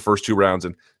 Jose won the first 2 rounds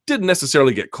and didn't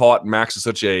necessarily get caught. Max is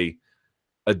such a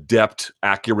adept,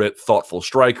 accurate, thoughtful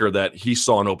striker that he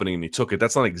saw an opening and he took it.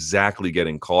 That's not exactly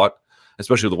getting caught,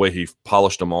 especially the way he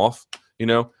polished him off,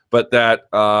 But that,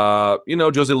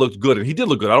 Jose looked good, and he did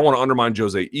look good. I don't want to undermine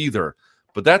Jose either,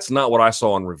 but that's not what I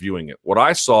saw in reviewing it. What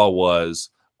I saw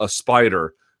was a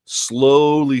spider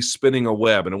slowly spinning a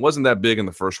web, and it wasn't that big in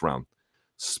the first round,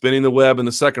 spinning the web in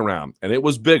the second round, and it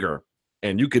was bigger,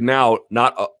 and you could now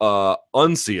not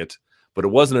unsee it, but it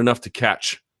wasn't enough to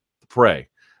catch the prey.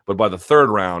 But by the third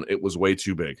round, it was way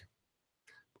too big.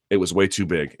 It was way too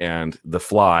big, and the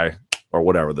fly, or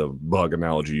whatever, the bug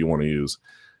analogy you want to use,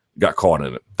 got caught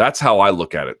in it. That's how I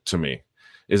look at it, to me,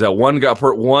 is that one got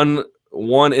hurt,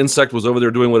 one insect was over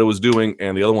there doing what it was doing,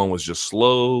 and the other one was just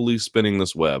slowly spinning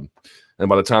this web. And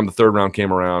by the time the third round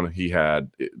came around, he had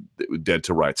it dead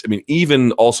to rights. I mean,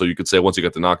 even also, you could say once he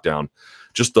got the knockdown,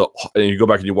 and you go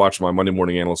back and you watch my Monday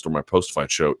Morning Analyst or my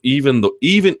post-fight show, even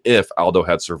if Aldo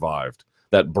had survived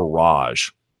that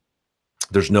barrage,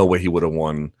 there's no way he would have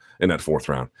won in that fourth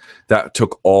round. That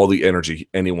took all the energy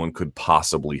anyone could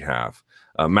possibly have.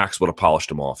 Max would have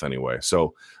polished him off anyway.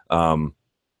 So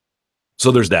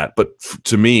there's that. But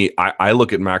to me, I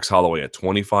look at Max Holloway at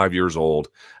 25 years old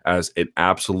as an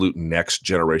absolute next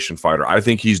generation fighter. I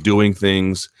think he's doing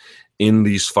things in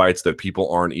these fights that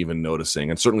people aren't even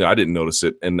noticing. And certainly I didn't notice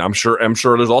it. And I'm sure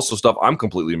there's also stuff I'm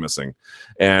completely missing.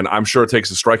 And I'm sure it takes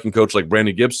a striking coach like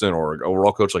Brandon Gibson or an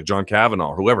overall coach like John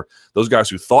Kavanaugh or whoever, those guys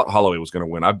who thought Holloway was going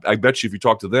to win. I bet you if you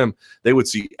talk to them, they would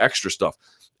see extra stuff.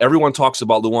 Everyone talks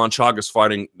about Luan Chagas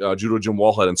fighting Judo Jim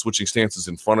Wallhead and switching stances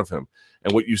in front of him.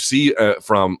 And what you see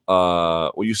from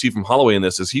Holloway in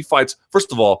this is he fights.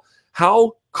 First of all,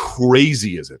 how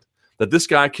crazy is it that this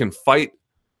guy can fight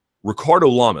Ricardo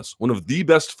Lamas, one of the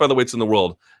best featherweights in the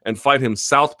world, and fight him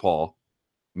southpaw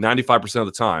 95% of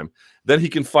the time? Then he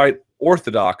can fight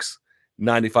orthodox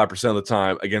 95% of the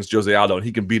time against Jose Aldo, and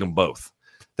he can beat them both.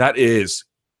 That is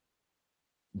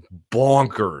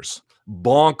bonkers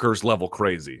level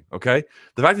crazy. Okay,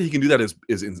 the fact that he can do that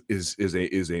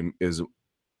is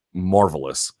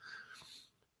marvelous.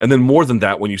 And then more than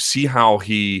that, when you see how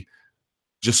he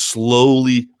just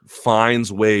slowly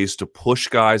finds ways to push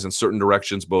guys in certain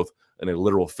directions, both in a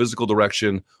literal physical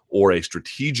direction or a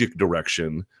strategic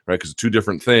direction, right? Because two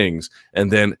different things, and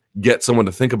then get someone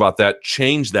to think about that,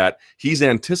 change that. He's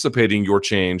anticipating your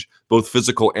change, both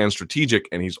physical and strategic,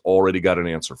 and he's already got an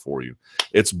answer for you.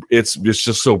 It's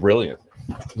just so brilliant.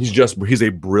 He's a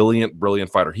brilliant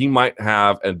fighter. He might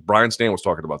have, and Brian Stan was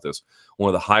talking about this, one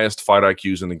of the highest fight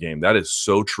IQs in the game. That is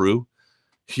so true.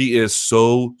 He is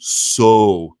so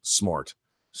smart,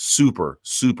 super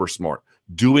smart,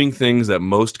 doing things that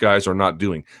most guys are not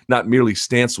doing, not merely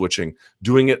stance switching,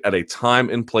 doing it at a time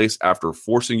and place after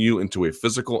forcing you into a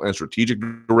physical and strategic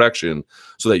direction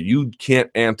so that you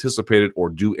can't anticipate it or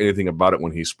do anything about it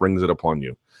when he springs it upon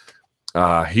you.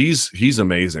 He's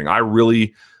amazing. I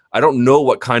don't know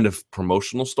what kind of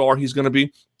promotional star he's going to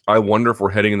be. I wonder if we're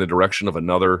heading in the direction of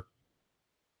another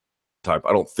type.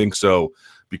 I don't think so,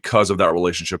 because of that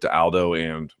relationship to Aldo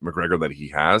and McGregor that he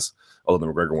has, although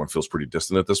the McGregor one feels pretty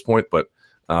distant at this point. But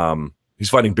he's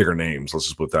fighting bigger names, let's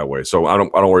just put it that way. So I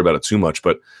don't worry about it too much.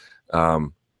 But I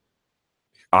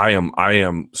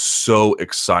am so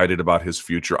excited about his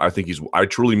future. I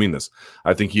truly mean this.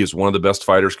 I think he is one of the best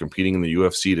fighters competing in the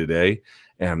UFC today.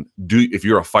 And if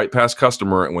you're a Fight Pass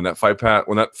customer, and when that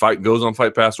fight goes on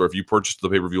Fight Pass, or if you purchase the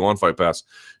pay-per-view on Fight Pass,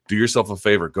 do yourself a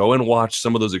favor. Go and watch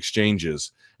some of those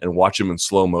exchanges and watch them in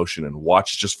slow motion, and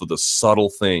watch just for the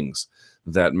subtle things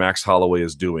that Max Holloway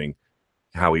is doing,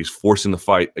 how he's forcing the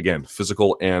fight, again,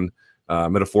 physical and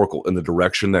metaphorical, in the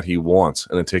direction that he wants,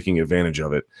 and then taking advantage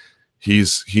of it.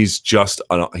 He's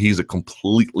a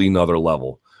completely another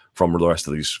level from the rest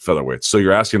of these featherweights. So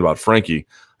you're asking about Frankie.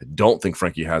 I don't think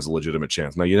Frankie has a legitimate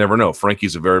chance. Now, you never know.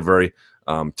 Frankie's a very, very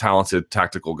talented,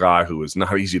 tactical guy who is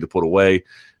not easy to put away.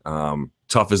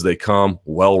 Tough as they come,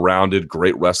 well-rounded,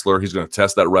 great wrestler. He's going to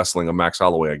test that wrestling of Max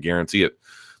Holloway. I guarantee it.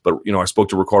 But, I spoke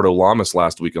to Ricardo Lamas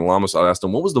last week, and I asked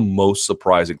him, what was the most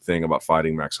surprising thing about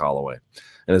fighting Max Holloway?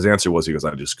 And his answer was, he goes,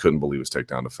 I just couldn't believe his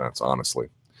takedown defense, honestly.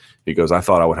 He goes, I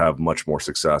thought I would have much more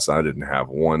success. I didn't have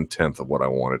 1/10 of what I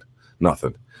wanted.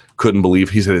 Nothing. Couldn't believe.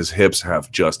 He said his hips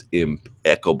have just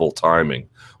impeccable timing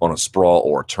on a sprawl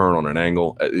or a turn on an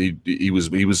angle. He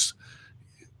was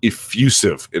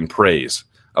effusive in praise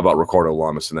about Ricardo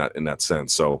Lamas in that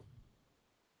sense. So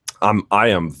I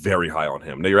am very high on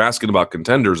him. Now you're asking about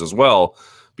contenders as well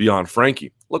beyond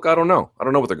Frankie. Look, I don't know. I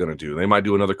don't know what they're going to do. They might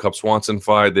do another Cub Swanson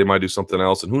fight. They might do something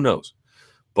else, and who knows?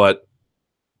 But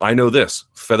I know this.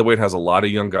 Featherweight has a lot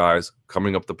of young guys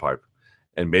coming up the pipe,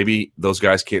 and maybe those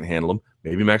guys can't handle them.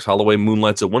 Maybe Max Holloway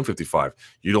moonlights at 155.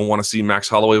 You don't want to see Max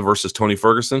Holloway versus Tony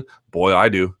Ferguson? Boy, I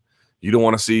do. You don't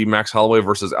want to see Max Holloway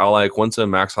versus Al Iaquinta,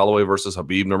 Max Holloway versus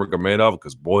Khabib Nurmagomedov?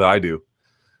 Because, boy, I do.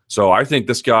 So I think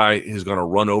this guy is going to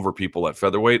run over people at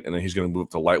featherweight, and then he's going to move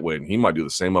to lightweight, and he might do the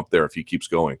same up there if he keeps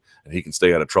going, and he can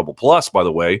stay out of trouble. Plus, by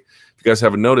the way, if you guys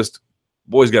haven't noticed,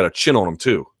 boy's got a chin on him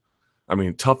too. I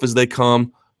mean, tough as they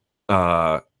come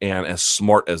and as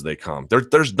smart as they come.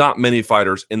 There's not many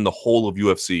fighters in the whole of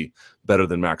UFC better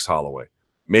than Max Holloway.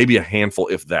 Maybe a handful,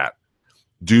 if that.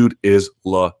 Dude is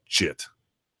legit.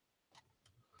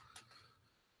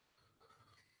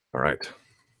 All right.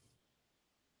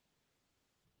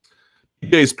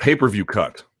 DJ's pay-per-view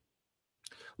cut.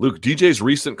 Luke, DJ's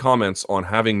recent comments on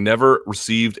having never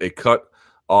received a cut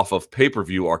off of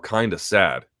pay-per-view are kind of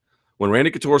sad. When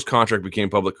Randy Couture's contract became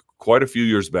public quite a few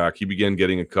years back, he began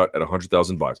getting a cut at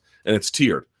 100,000 bucks, and it's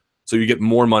tiered. So you get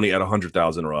more money at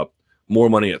 100,000 or up, more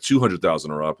money at 200,000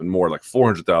 or up, and more like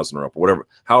 400,000 or up, or whatever.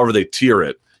 However they tier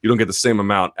it, you don't get the same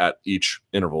amount at each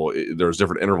interval. There's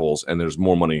different intervals, and there's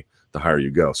more money the higher you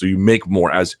go. So you make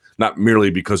more, as not merely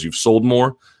because you've sold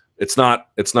more. It's not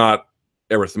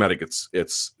arithmetic.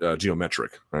 It's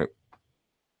geometric, right?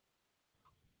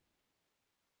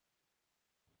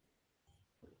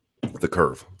 The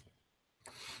curve.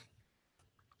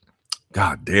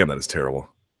 God damn, that is terrible.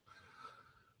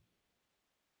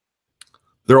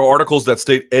 There are articles that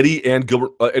state Eddie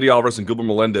Alvarez and Gilbert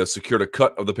Melendez secured a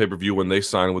cut of the pay-per-view when they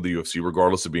signed with the UFC,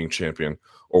 regardless of being champion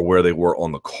or where they were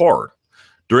on the card.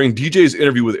 During DJ's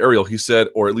interview with Ariel, he said,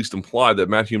 or at least implied, that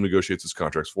Matt Hume negotiates his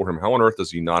contracts for him. How on earth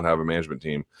does he not have a management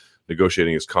team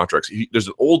negotiating his contracts? There's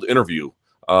an old interview.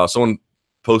 Someone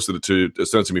posted it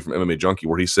sent it to me from MMA Junkie,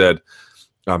 where he said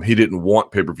he didn't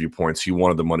want pay-per-view points. He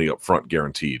wanted the money up front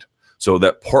guaranteed. So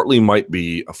that partly might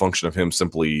be a function of him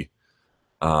simply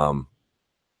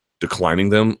declining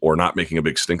them or not making a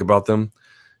big stink about them.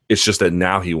 It's just that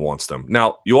now he wants them.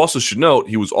 Now, you also should note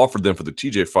he was offered them for the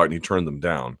TJ fight and he turned them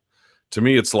down. To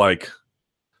me, it's like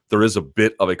there is a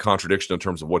bit of a contradiction in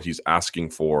terms of what he's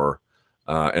asking for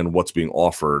and what's being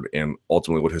offered, and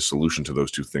ultimately what his solution to those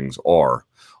two things are.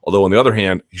 Although, on the other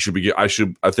hand, he should be. I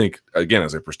think, again,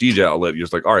 as a prestige outlet, you're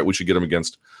just like, all right, we should get him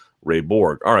against Ray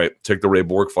Borg. All right, take the Ray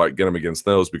Borg fight, get him against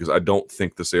those, because I don't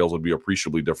think the sales would be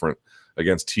appreciably different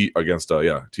against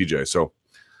TJ. So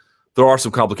there are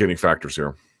some complicating factors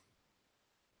here.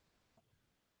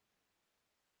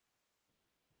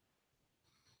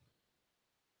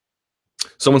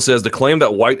 Someone says the claim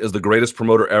that White is the greatest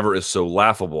promoter ever is so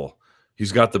laughable.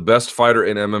 He's got the best fighter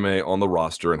in MMA on the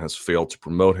roster and has failed to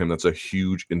promote him. That's a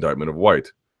huge indictment of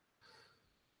White.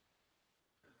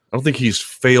 I don't think he's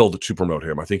failed to promote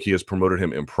him. I think he has promoted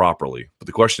him improperly. But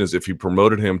the question is, if he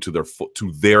promoted him to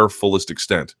their fullest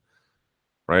extent,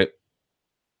 right?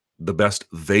 The best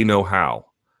they know how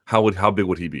big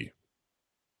would he be?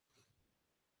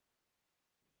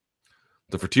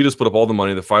 The Fertitas put up all the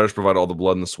money. The fighters provide all the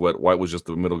blood and the sweat. White was just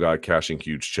the middle guy cashing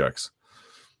huge checks.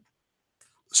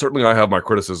 Certainly, I have my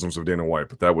criticisms of Dana White,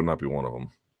 but that would not be one of them.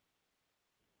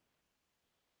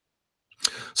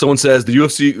 Someone says, the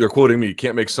UFC, they're quoting me,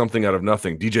 can't make something out of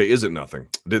nothing. DJ isn't nothing.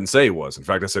 I didn't say he was. In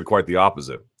fact, I said quite the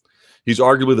opposite. He's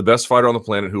arguably the best fighter on the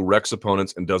planet who wrecks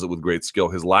opponents and does it with great skill.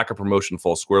 His lack of promotion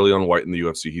falls squarely on White in the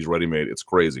UFC. He's ready-made. It's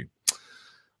crazy.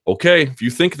 Okay, if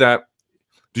you think that,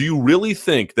 do you really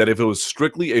think that if it was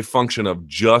strictly a function of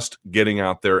just getting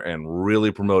out there and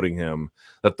really promoting him,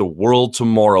 that the world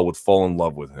tomorrow would fall in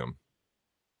love with him?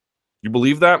 You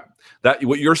believe that? That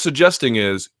what you're suggesting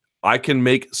is I can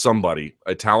make somebody,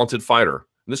 a talented fighter,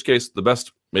 in this case, the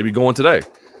best maybe going today,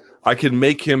 I can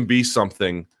make him be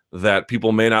something that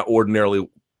people may not ordinarily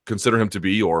consider him to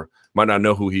be or might not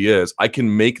know who he is. I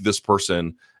can make this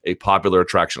person a popular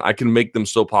attraction. I can make them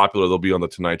so popular they'll be on the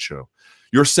Tonight Show.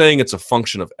 You're saying it's a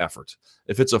function of effort.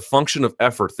 If it's a function of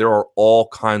effort, there are all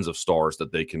kinds of stars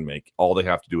that they can make. All they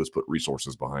have to do is put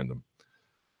resources behind them.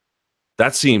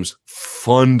 That seems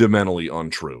fundamentally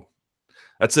untrue.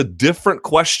 That's a different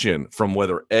question from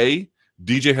whether A,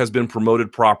 DJ has been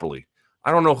promoted properly.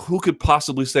 I don't know who could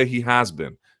possibly say he has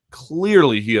been.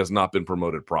 Clearly, he has not been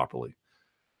promoted properly.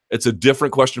 It's a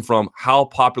different question from how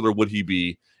popular would he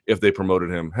be if they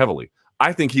promoted him heavily.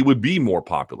 I think he would be more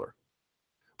popular,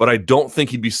 but I don't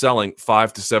think he'd be selling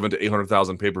 5 to 7 to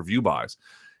 800,000 pay-per-view buys.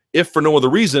 If for no other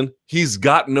reason, he's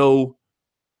got no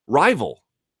rival.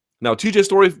 Now, TJ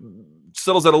Story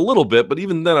settles that a little bit, but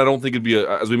even then, I don't think it'd be,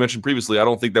 as we mentioned previously, I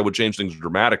don't think that would change things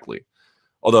dramatically.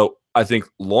 Although I think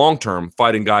long-term,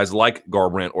 fighting guys like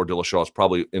Garbrandt or Dillashaw is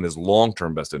probably in his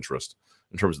long-term best interest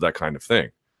in terms of that kind of thing.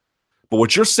 But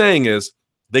what you're saying is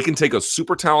they can take a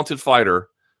super talented fighter,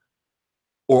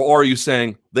 or are you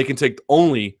saying they can take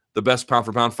only the best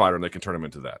pound-for-pound fighter and they can turn him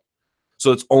into that?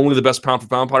 So it's only the best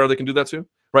pound-for-pound fighter they can do that to?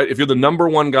 Right? If you're the number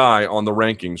one guy on the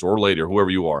rankings or later, whoever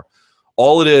you are,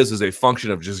 all it is a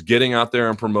function of just getting out there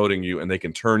and promoting you, and they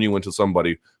can turn you into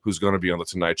somebody who's going to be on the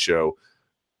Tonight Show,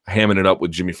 hamming it up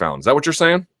with Jimmy Fallon. Is that what you're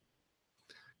saying?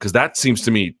 Because that seems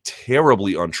to me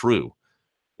terribly untrue.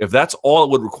 If that's all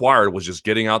it would require was just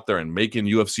getting out there and making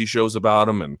UFC shows about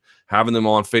them and having them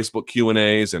on Facebook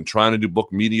Q&As and trying to do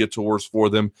book media tours for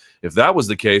them, if that was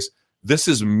the case, this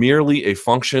is merely a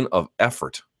function of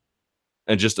effort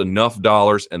and just enough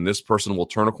dollars, and this person will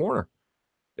turn a corner.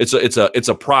 It's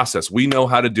a process. We know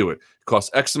how to do it. It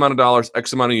costs X amount of dollars,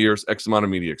 X amount of years, X amount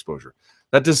of media exposure.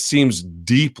 That just seems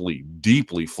deeply,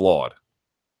 deeply flawed.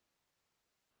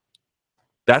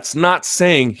 That's not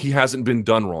saying he hasn't been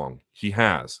done wrong. He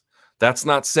has. That's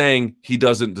not saying he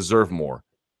doesn't deserve more.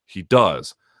 He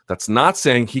does. That's not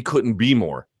saying he couldn't be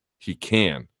more. He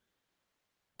can.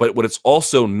 But what it's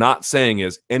also not saying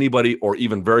is anybody or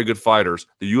even very good fighters,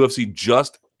 the UFC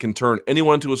just can turn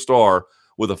anyone into a star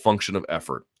with a function of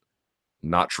effort.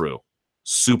 Not true.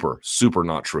 Super, super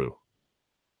not true.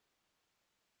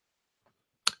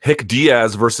 Hick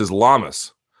Diaz versus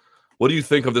Lamas. What do you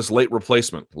think of this late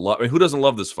replacement? I mean, who doesn't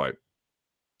love this fight?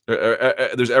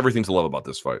 There's everything to love about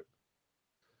this fight.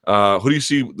 Who do you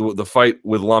see the fight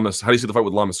with Lamas? How do you see the fight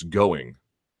with Lamas going?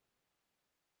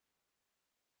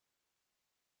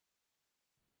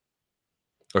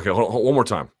 Okay, hold on, one more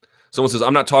time. Someone says,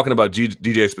 I'm not talking about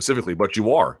DJ specifically, but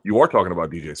you are. You are talking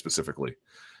about DJ specifically.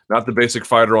 Not the basic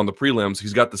fighter on the prelims.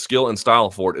 He's got the skill and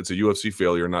style for it. It's a UFC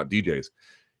failure, not DJ's.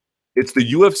 It's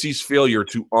the UFC's failure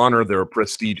to honor their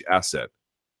prestige asset.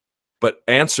 But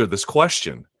answer this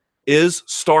question. Is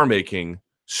star making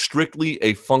strictly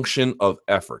a function of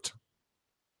effort?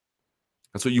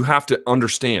 That's what you have to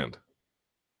understand.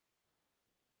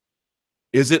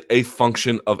 Is it a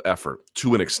function of effort?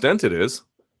 To an extent, it is.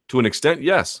 To an extent,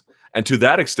 yes. And to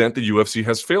that extent, the UFC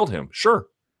has failed him. Sure.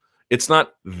 It's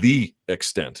not the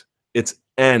extent. It's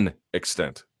an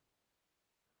extent.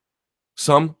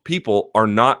 Some people are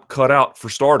not cut out for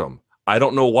stardom. I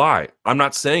don't know why. I'm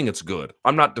not saying it's good.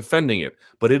 I'm not defending it.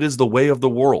 But it is the way of the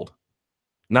world.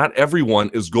 Not everyone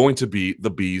is going to be the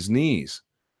bee's knees.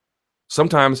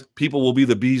 Sometimes people will be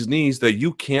the bee's knees that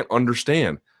you can't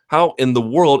understand. How in the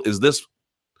world is this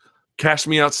Cash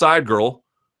Me Outside girl,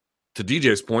 to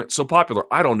DJ's point, so popular?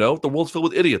 I don't know. The world's filled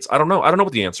with idiots. I don't know. I don't know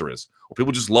what the answer is. Or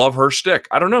people just love her shtick.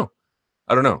 I don't know.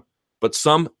 I don't know. But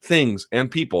some things and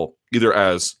people, either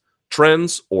as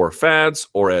trends or fads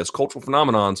or as cultural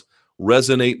phenomenons,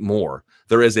 resonate more.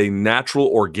 There is a natural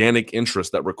organic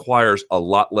interest that requires a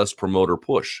lot less promoter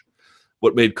push.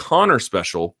 What made Conor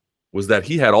special was that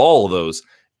he had all of those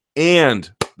and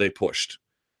they pushed.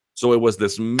 So it was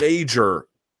this major,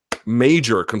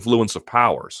 major confluence of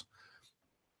powers.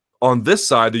 On this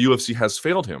side, the UFC has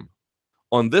failed him.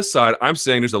 On this side, I'm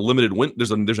saying there's a limited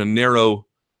there's a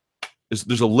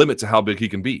limit to how big he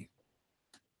can be.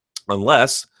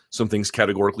 Unless some things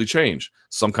categorically change.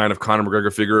 Some kind of Conor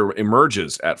McGregor figure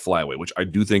emerges at flyweight, which I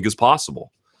do think is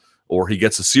possible. Or he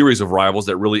gets a series of rivals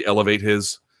that really elevate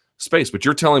his space. But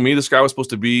you're telling me this guy was supposed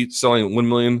to be selling 1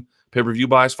 million pay-per-view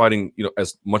buys, fighting,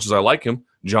 as much as I like him,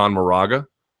 John Moraga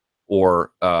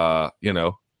or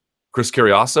Chris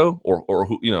Carriasso or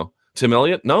who, Tim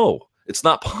Elliott? No, it's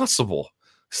not possible.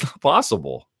 It's not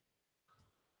possible.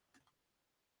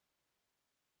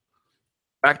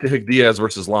 Back to Hick Diaz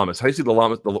versus Lamas. How do you see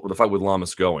the fight with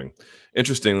Lamas going?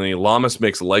 Interestingly, Lamas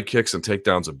makes leg kicks and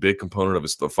takedowns a big component of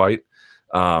the fight.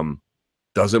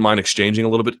 Doesn't mind exchanging a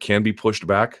little bit, can be pushed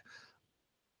back.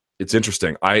 It's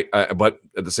interesting. But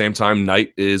at the same time,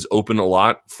 Knight is open a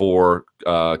lot for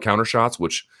counter shots,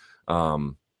 which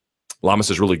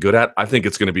Lamas is really good at. I think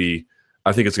it's going to be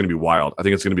wild. I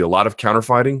think it's going to be a lot of counter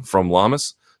fighting from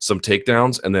Lamas, some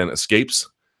takedowns, and then escapes,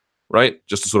 right?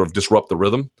 Just to sort of disrupt the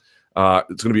rhythm.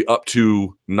 It's going to be up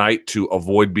to Knight to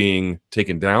avoid being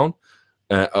taken down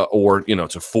or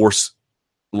to force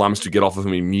Lamas to get off of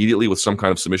him immediately with some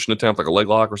kind of submission attempt, like a leg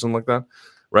lock or something like that,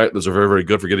 right? Those are very, very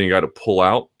good for getting a guy to pull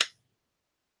out,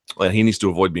 and he needs to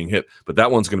avoid being hit. But that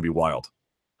one's going to be wild.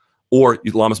 Or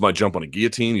Lamas might jump on a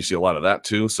guillotine. You see a lot of that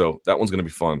too. So that one's going to be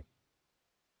fun.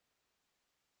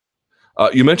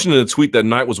 You mentioned in a tweet that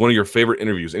Night was one of your favorite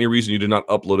interviews. Any reason you did not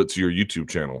upload it to your YouTube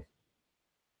channel?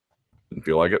 Didn't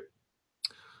feel like it.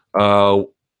 I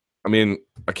mean,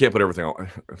 I can't put everything on.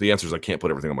 The answer is I can't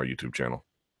put everything on my YouTube channel.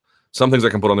 Some things I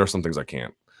can put on there, some things I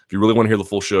can't. If you really want to hear the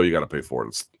full show, you got to pay for it.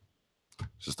 It's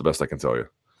just the best I can tell you.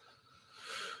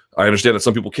 I understand that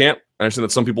some people can't. I understand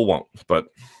that some people won't. But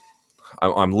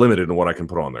I'm limited in what I can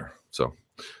put on there. So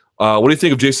what do you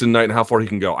think of Jason Knight and how far he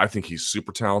can go? I think he's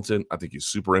super talented. I think he's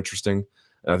super interesting.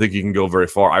 And I think he can go very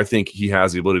far. I think he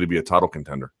has the ability to be a title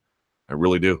contender. I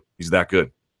really do. He's that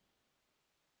good.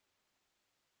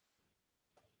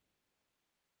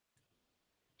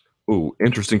 Ooh,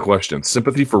 interesting question.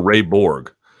 Sympathy for Ray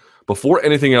Borg. Before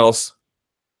anything else,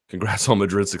 congrats on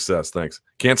Madrid's success. Thanks.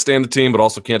 Can't stand the team, but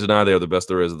also can't deny they are the best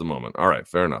there is at the moment. All right,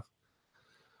 fair enough.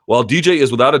 While DJ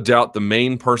is without a doubt the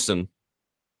main person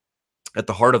at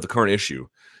the heart of the current issue,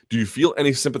 do you feel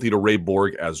any sympathy to Ray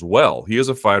Borg as well? He is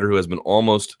a fighter who has been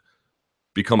almost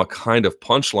become a kind of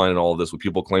punchline in all of this, with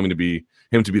people claiming to be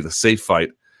him to be the safe fight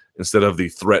instead of the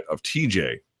threat of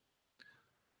TJ.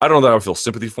 I don't know that I would feel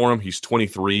sympathy for him. He's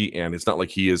 23, and it's not like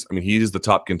he is. I mean, he is the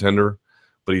top contender,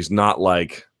 but he's not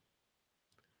like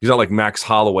Max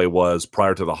Holloway was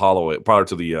prior to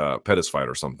the Pettis fight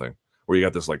or something, where you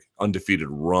got this like undefeated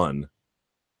run.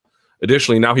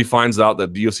 Additionally, now he finds out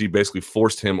that the UFC basically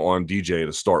forced him on DJ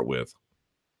to start with.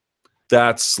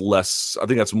 That's less. I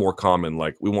think that's more common.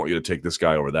 Like, we want you to take this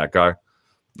guy over that guy.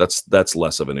 That's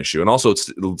less of an issue. And also,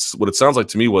 it's what it sounds like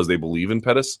to me was they believe in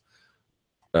Pettis,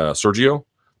 Sergio,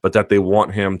 but that they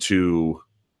want him to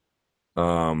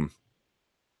mature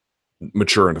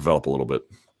and develop a little bit,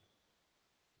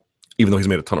 even though he's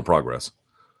made a ton of progress.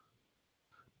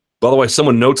 By the way,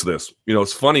 someone notes this. You know,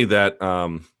 it's funny that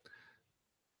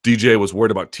DJ was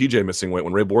worried about TJ missing weight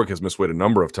when Ray Borg has missed weight a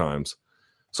number of times.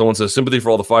 Someone says, sympathy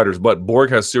for all the fighters, but Borg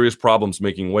has serious problems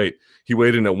making weight. He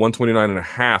weighed in at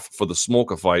 129.5 for the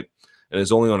Smolka fight and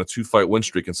is only on a 2-fight win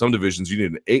streak. In some divisions, you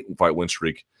need an 8-fight win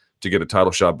streak to get a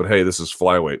title shot, but hey, this is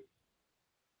flyweight.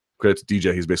 Credit to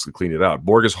DJ, he's basically cleaned it out.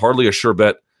 Borg is hardly a sure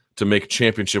bet to make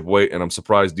championship weight, and I'm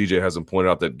surprised DJ hasn't pointed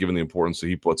out that given the importance that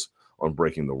he puts on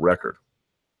breaking the record.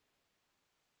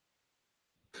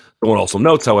 Someone also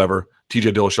notes, however,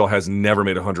 TJ Dillashaw has never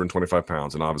made 125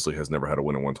 pounds and obviously has never had a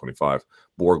win at 125.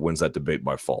 Borg wins that debate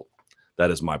by fault.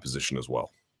 That is my position as well.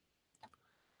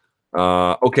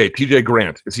 Okay, TJ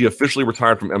Grant. Is he officially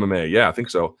retired from MMA? Yeah, I think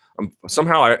so.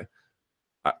 Somehow I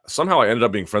ended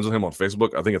up being friends with him on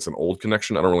Facebook. I think it's an old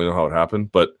connection. I don't really know how it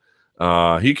happened, but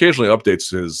he occasionally updates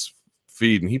his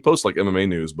feed and he posts like MMA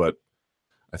news, but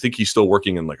I think he's still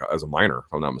working in like as a minor, if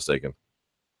I'm not mistaken.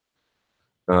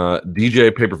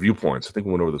 DJ pay-per-view points. I think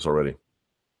we went over this already.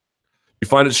 You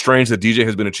find it strange that DJ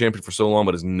has been a champion for so long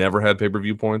but has never had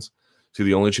pay-per-view points? Is he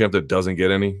the only champ that doesn't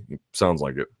get any? Sounds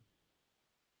like it.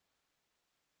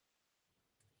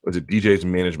 Is it DJ's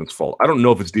management's fault? I don't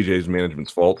know if it's DJ's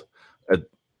management's fault.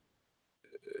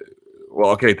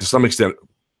 Well, okay, to some extent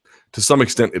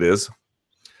it is.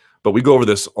 But we go over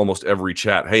this almost every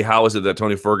chat. Hey, how is it that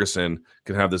Tony Ferguson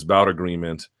can have this bout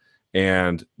agreement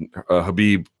and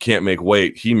Khabib can't make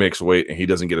weight? He makes weight and he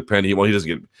doesn't get a penny. Well,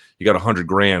 he got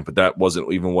 $100,000, but that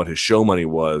wasn't even what his show money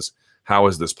was. How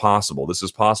is this possible? This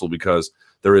is possible because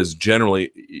there is generally,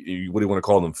 what do you want to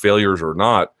call them, failures or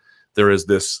not? There is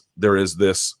this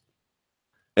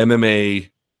MMA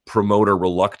promoter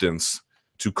reluctance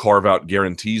to carve out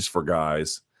guarantees for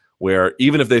guys where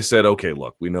even if they said, okay,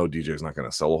 look, we know DJ's not going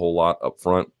to sell a whole lot up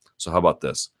front. So how about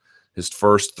this? His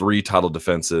first 3 title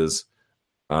defenses,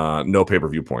 no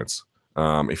pay-per-view points.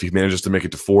 If he manages to make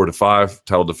it to 4 to 5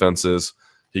 title defenses,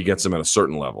 he gets him at a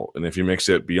certain level. And if he makes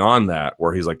it beyond that,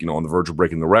 where he's like, on the verge of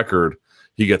breaking the record,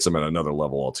 he gets him at another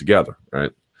level altogether,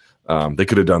 right? They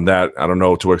could have done that. I don't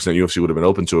know to what extent UFC would have been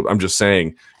open to it. I'm just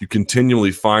saying you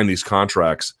continually find these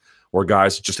contracts where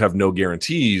guys just have no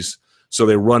guarantees, so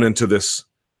they run into this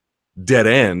dead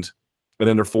end, and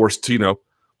then they're forced to,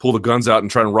 pull the guns out and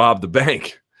try and rob the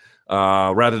bank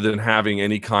rather than having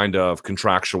any kind of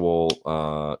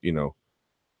contractual,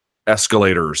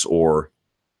 escalators or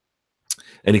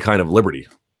any kind of liberty.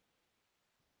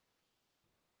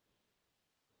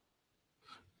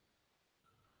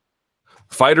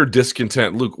 Fighter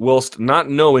discontent. Luke, whilst not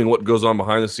knowing what goes on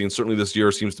behind the scenes, certainly this year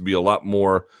seems to be a lot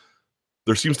more.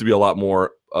 There seems to be a lot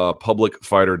more public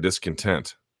fighter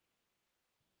discontent.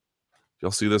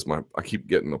 Y'all see this? I keep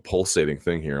getting a pulsating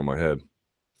thing here in my head.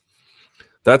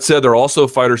 That said, there are also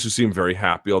fighters who seem very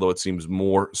happy, although it seems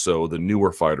more so the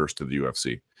newer fighters to the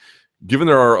UFC. Given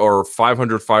there are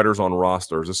 500 fighters on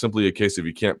rosters, is it simply a case of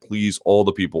you can't please all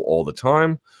the people all the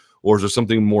time, or is there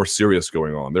something more serious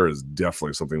going on? There is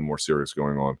definitely something more serious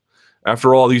going on.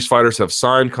 After all, these fighters have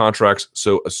signed contracts,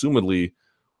 so assumedly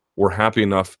were happy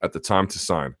enough at the time to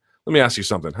sign. Let me ask you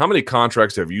something. How many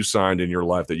contracts have you signed in your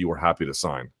life that you were happy to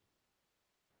sign?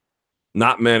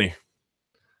 Not many.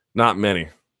 Not many.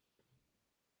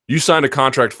 You signed a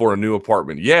contract for a new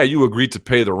apartment. Yeah, you agreed to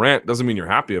pay the rent. Doesn't mean you're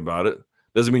happy about it.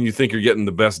 Doesn't mean you think you're getting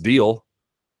the best deal.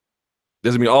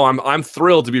 Doesn't mean, oh, I'm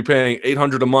thrilled to be paying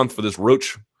 $800 a month for this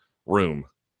roach room,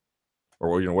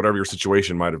 or whatever your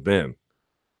situation might have been.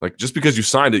 Like, just because you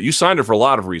signed it for a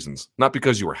lot of reasons, not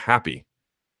because you were happy.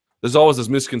 There's always this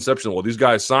misconception. Well, these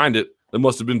guys signed it. They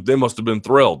must have been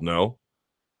thrilled. No,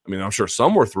 I mean, I'm sure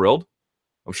some were thrilled.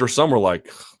 I'm sure some were like,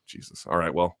 oh, Jesus, all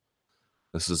right, well,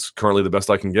 this is currently the best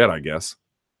I can get, I guess.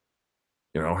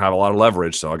 I don't have a lot of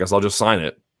leverage, so I guess I'll just sign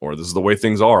it. Or this is the way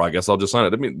things are, I guess I'll just sign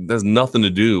it. I mean, it has nothing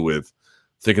to do with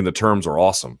thinking the terms are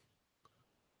awesome.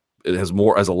 It has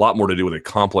a lot more to do with a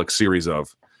complex series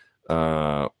of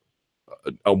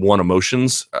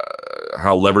emotions,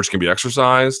 how leverage can be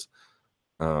exercised,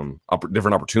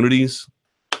 different opportunities,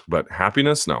 but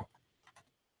happiness, no.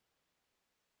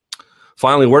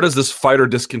 Finally, where does this fighter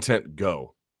discontent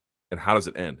go, and how does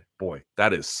it end? Boy,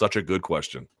 that is such a good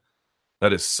question.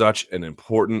 That is such an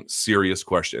important, serious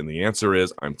question. And the answer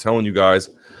is, I'm telling you guys,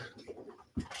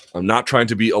 I'm not trying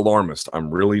to be alarmist.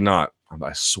 I'm really not.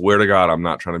 I swear to God, I'm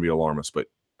not trying to be alarmist. But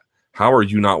how are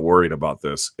you not worried about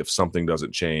this if something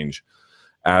doesn't change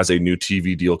as a new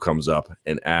TV deal comes up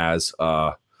and as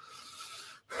that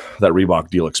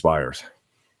Reebok deal expires?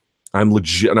 I'm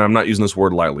legit, and I'm not using this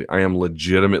word lightly. I am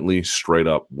legitimately straight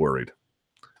up worried.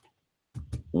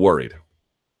 Worried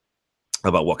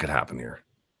about what could happen here,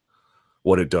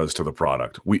 what it does to the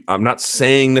product. I'm not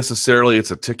saying necessarily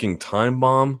it's a ticking time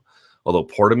bomb, although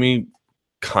part of me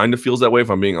kind of feels that way, if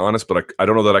I'm being honest, but I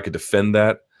don't know that I could defend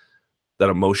that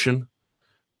emotion.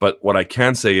 But what I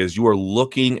can say is you are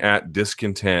looking at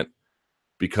discontent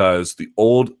because the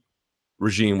old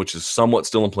regime, which is somewhat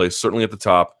still in place, certainly at the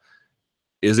top,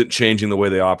 isn't changing the way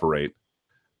they operate.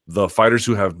 The fighters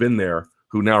who have been there,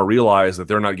 who now realize that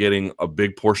they're not getting a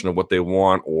big portion of what they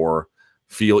want, or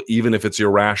feel, even if it's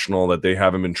irrational, that they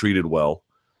haven't been treated well.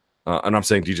 I'm not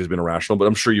saying DJ's been irrational, but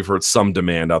I'm sure you've heard some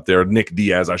demand out there. Nick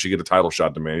Diaz, I should get a title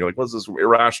shot demand. You're like, what's this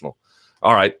irrational?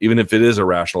 All right, even if it is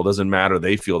irrational, it doesn't matter.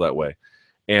 They feel that way.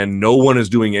 And no one is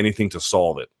doing anything to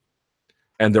solve it.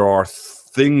 And there are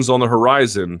things on the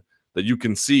horizon that you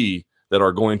can see that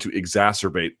are going to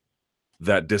exacerbate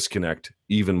that disconnect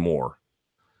even more.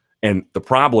 And the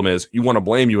problem is, you want to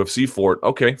blame UFC for it.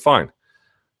 Okay, fine.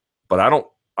 But I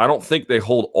don't think they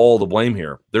hold all the blame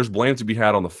here. There's blame to be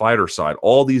had on the fighter side.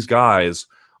 All these guys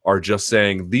are just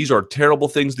saying, these are terrible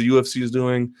things the UFC is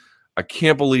doing. I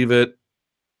can't believe it.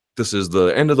 This is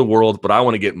the end of the world, but I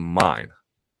want to get mine.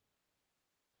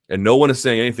 And no one is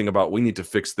saying anything about, we need to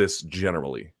fix this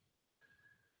generally.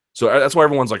 So that's why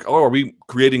everyone's like, oh, are we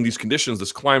creating these conditions,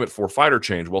 this climate for fighter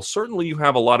change? Well, certainly you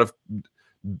have a lot of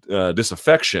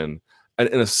disaffection. And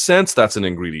in a sense, that's an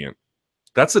ingredient.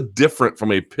 That's a different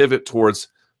from a pivot towards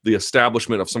the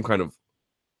establishment of some kind of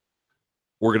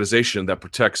organization that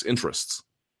protects interests.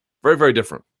 Very, very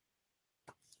different.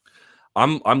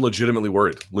 I'm legitimately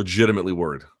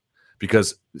worried,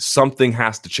 because something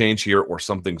has to change here, or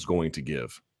something's going to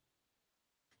give.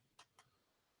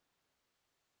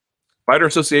 Fighter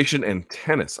Association and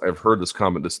tennis. I've heard this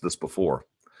comment this before.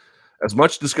 As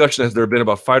much discussion as there have been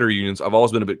about fighter unions, I've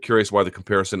always been a bit curious why the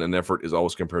comparison and effort is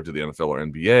always compared to the NFL or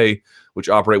NBA, which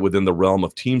operate within the realm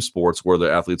of team sports where the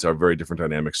athletes have very different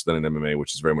dynamics than in MMA,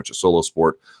 which is very much a solo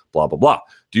sport, blah, blah, blah.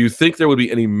 Do you think there would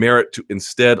be any merit to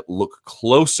instead look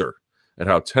closer at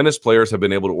how tennis players have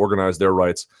been able to organize their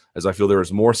rights, as I feel there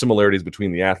is more similarities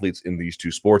between the athletes in these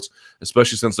two sports,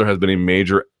 especially since there has been a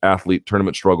major athlete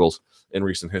tournament struggles in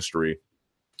recent history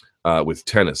with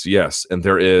tennis? Yes, and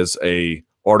there is a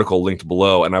article linked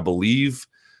below, and I believe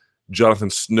Jonathan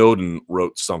Snowden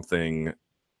wrote something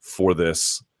for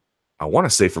this, I want to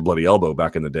say for Bloody Elbow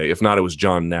back in the day. If not, it was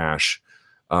John Nash.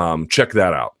 Check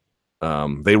that out.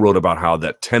 They wrote about how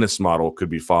that tennis model could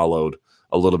be followed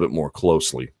a little bit more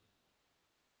closely.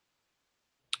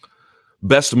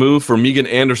 Best move for Megan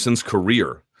Anderson's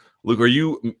career. Luke,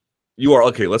 you are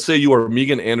okay, let's say you are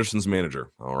Megan Anderson's manager,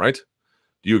 all right?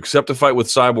 Do you accept a fight with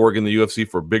Cyborg in the UFC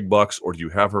for big bucks, or do you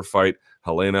have her fight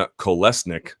Helena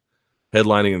Kolesnik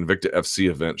headlining an Invicta FC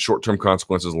event? Short-term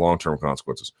consequences, long-term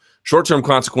consequences. Short-term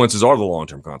consequences are the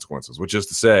long-term consequences, which is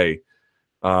to say,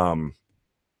 I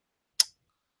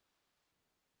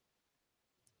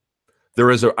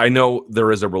know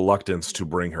there is a reluctance to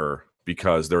bring her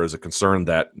because there is a concern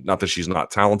that, not that she's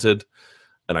not talented,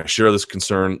 and I share this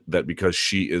concern, that because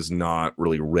she is not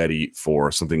really ready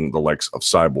for something the likes of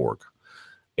Cyborg.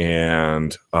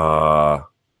 And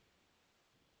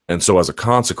so as a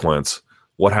consequence,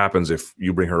 what happens if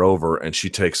you bring her over and she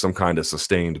takes some kind of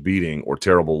sustained beating or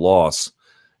terrible loss,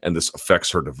 and this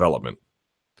affects her development?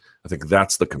 I think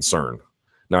that's the concern.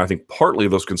 Now, I think partly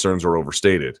those concerns are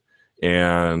overstated.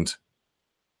 And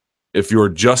if you're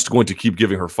just going to keep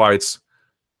giving her fights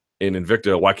in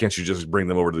Invicta, why can't you just bring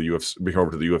them over to the UFC, bring her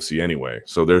over to the UFC anyway?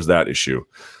 So there's that issue.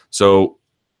 So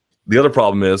the other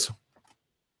problem is,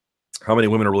 how many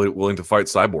women are really willing to fight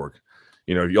Cyborg?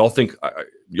 You know, y'all think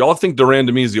Duran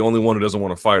to me is the only one who doesn't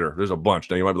want to fight her. There's a bunch.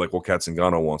 Now you might be like, well, Kat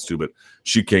Zingano wants to, but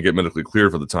she can't get medically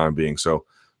cleared for the time being. So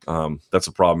that's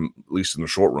a problem, at least in the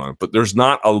short run. But there's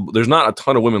not a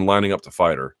ton of women lining up to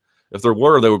fight her. If there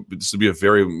were, this would be a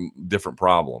very different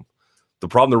problem. The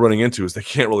problem they're running into is they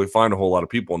can't really find a whole lot of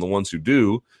people, and the ones who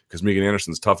do, because Megan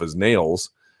Anderson's tough as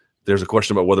nails, there's a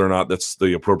question about whether or not that's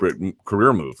the appropriate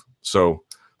career move. So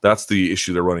that's the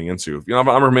issue they're running into. If, you know,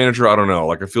 I'm her manager, I don't know.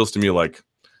 Like, it feels to me like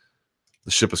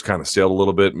the ship has kind of sailed a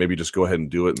little bit. Maybe just go ahead and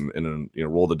do it and you know,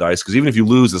 roll the dice. Because even if you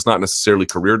lose, it's not necessarily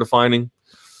career defining.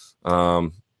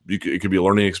 It could be a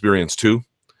learning experience too.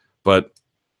 But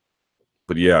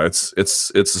yeah, it's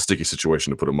a sticky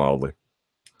situation, to put it mildly.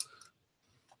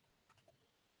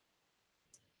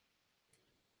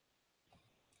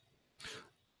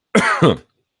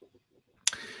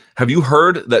 Have you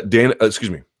heard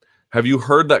that Have you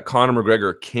heard that Conor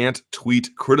McGregor can't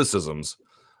tweet criticisms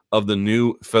of the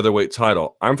new featherweight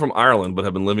title? I'm from Ireland, but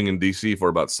have been living in DC for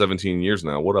about 17 years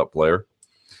now. What up, player?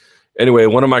 Anyway,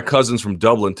 one of my cousins from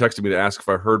Dublin texted me to ask if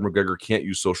I heard McGregor can't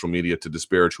use social media to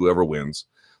disparage whoever wins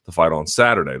the fight on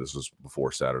Saturday. This was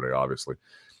before Saturday, obviously.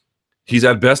 He's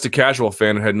at best a casual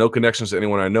fan and had no connections to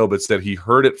anyone I know, but said he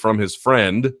heard it from his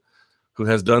friend who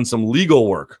has done some legal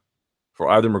work for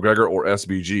either McGregor or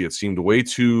SBG. It seemed way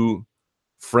too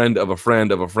friend of a friend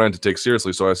to take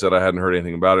seriously, so I said I hadn't heard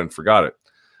anything about it and forgot it.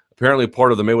 Apparently,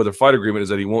 part of the Mayweather fight agreement is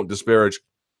that he won't disparage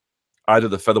either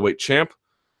the featherweight champ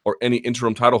or any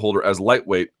interim title holder as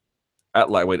lightweight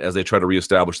as they try to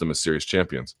reestablish them as serious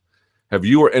champions. Have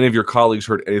you or any of your colleagues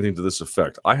heard anything to this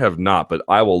effect? I have not, but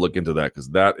I will look into that because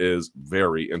that is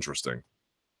very interesting.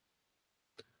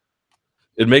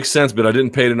 It makes sense, but I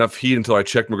didn't pay it enough heed until I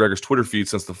checked McGregor's Twitter feed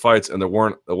since the fights, and there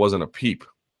wasn't a peep.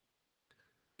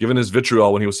 Given his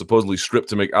vitriol when he was supposedly stripped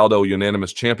to make Aldo a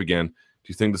unanimous champ again, do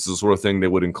you think this is the sort of thing they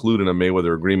would include in a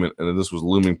Mayweather agreement, and that this was a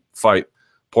looming fight,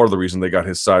 part of the reason they got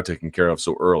his side taken care of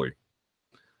so early?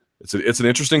 It's an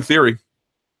interesting theory.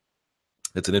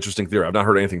 It's an interesting theory. I've not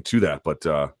heard anything to that, but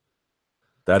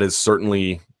that is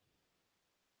certainly,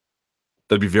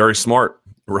 that'd be very smart,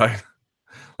 right?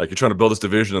 Like, you're trying to build this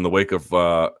division in the wake of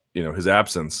his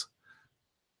absence.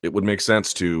 It would make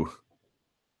sense to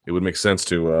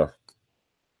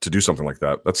do something like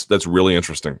that. That's really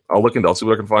interesting. I'll see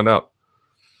what I can find out.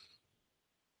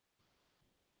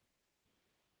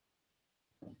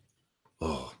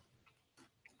 Oh.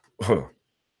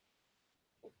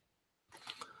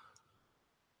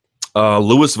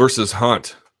 Lewis versus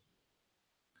Hunt.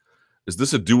 Is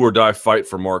this a do or die fight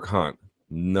for Mark Hunt?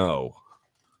 No,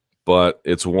 but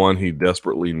it's one he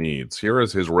desperately needs. Here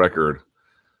is his record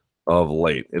of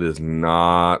late. It is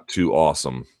not too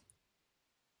awesome.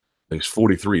 He's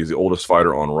 43. He's the oldest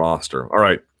fighter on roster. All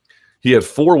right. He had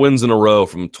 4 wins in a row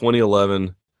from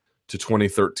 2011 to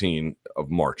 2013 of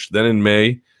March. Then in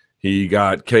May, he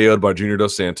got KO'd by Junior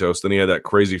Dos Santos. Then he had that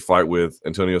crazy fight with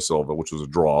Antonio Silva, which was a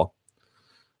draw.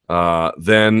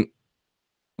 Then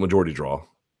majority draw.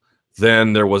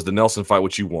 Then there was the Nelson fight,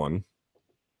 which he won.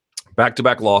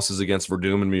 Back-to-back losses against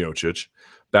Verdum and Miocic.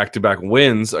 Back-to-back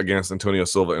wins against Antonio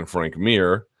Silva and Frank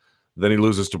Mir. Then he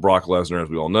loses to Brock Lesnar, as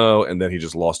we all know, and then he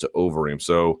just lost to Overeem.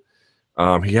 So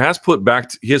he has put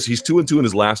back. He's 2-2 in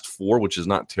his last 4, which is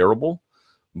not terrible,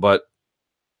 but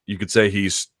you could say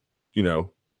he's 2-2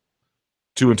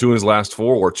 in his last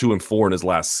 4, or 2-4 in his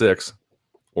last 6,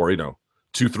 or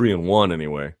 2-3-1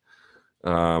 anyway.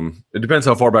 It depends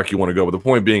how far back you want to go, but the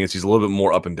point being is he's a little bit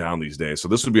more up and down these days. So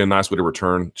this would be a nice way to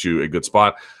return to a good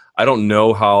spot. I don't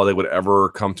know how they would ever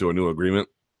come to a new agreement.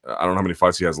 I don't know how many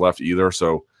fights he has left either,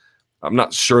 so I'm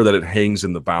not sure that it hangs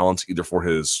in the balance either for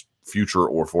his future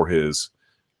or for his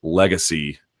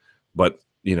legacy. But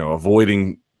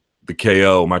avoiding the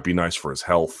KO might be nice for his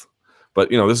health. But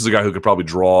this is a guy who could probably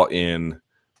draw in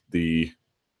the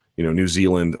New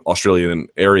Zealand, Australian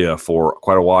area for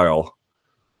quite a while.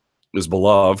 Is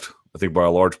beloved, I think, by a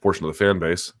large portion of the fan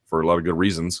base for a lot of good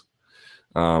reasons.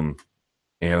 And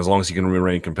as long as he can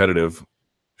remain competitive,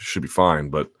 should be fine.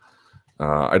 But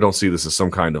I don't see this as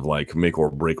some kind of like make or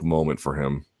break moment for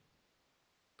him.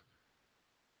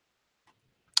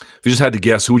 If you just had to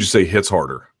guess, who would you say hits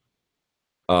harder?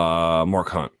 Mark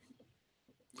Hunt.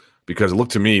 Because it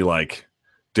looked to me like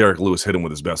Derrick Lewis hit him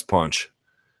with his best punch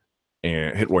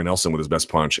and hit Roy Nelson with his best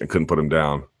punch and couldn't put him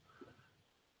down.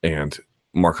 And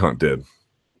Mark Hunt did.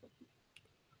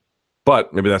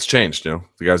 But maybe that's changed, you know.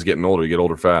 The guy's getting older. You get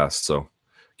older fast. So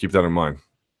keep that in mind.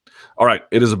 All right.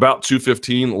 It is about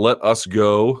 2:15. Let us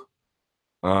go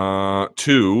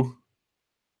to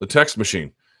the text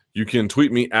machine. You can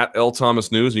tweet me at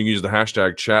LThomasNews. You can use the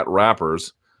hashtag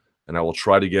 #ChatRappers, and I will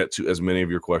try to get to as many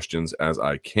of your questions as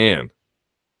I can.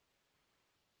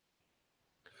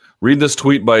 Read this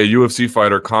tweet by a UFC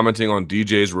fighter commenting on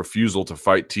DJ's refusal to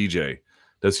fight TJ.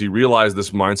 Does he realize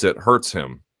this mindset hurts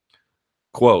him?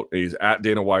 Quote, he's at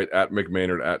Dana White, at Mick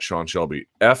Maynard, at Sean Shelby.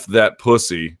 F that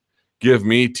pussy. Give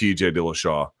me TJ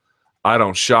Dillashaw. I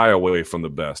don't shy away from the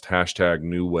best. Hashtag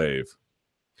new wave.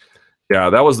 Yeah,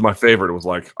 that was my favorite. It was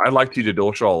like, I like TJ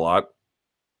Dillashaw a lot.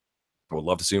 I would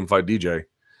love to see him fight DJ.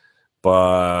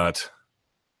 But,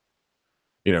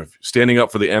 you know, standing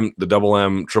up for the double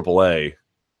M, triple A,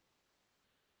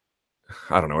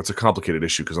 I don't know. It's a complicated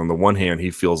issue because on the one hand,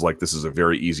 he feels like this is a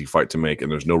very easy fight to make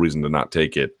and there's no reason to not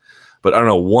take it. But I don't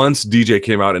know. Once DJ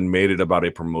came out and made it about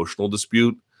a promotional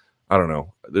dispute, I don't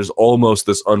know. There's almost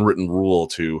this unwritten rule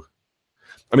to,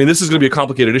 I mean, this is going to be a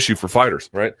complicated issue for fighters,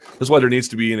 right? That's why there needs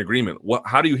to be an agreement.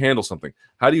 How do you handle something?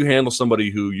 How do you handle somebody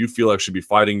who you feel like should be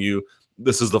fighting you?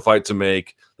 This is the fight to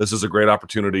make. This is a great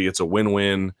opportunity. It's a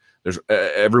win-win.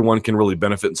 Everyone can really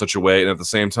benefit in such a way. And at the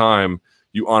same time,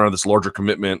 you honor this larger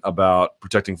commitment about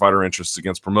protecting fighter interests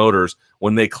against promoters.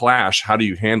 When they clash, how do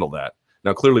you handle that?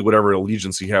 Now, clearly, whatever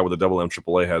allegiance he had with the double M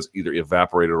AAA has either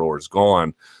evaporated or is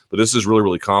gone. But this is really,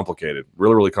 really complicated.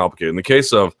 Really, really complicated. In the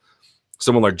case of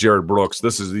someone like Jared Brooks,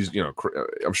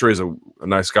 I'm sure he's a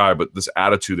nice guy, but this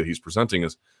attitude that he's presenting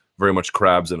is very much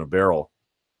crabs in a barrel.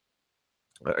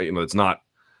 It's not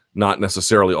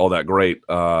necessarily all that great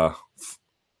for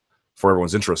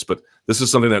everyone's interest. But this is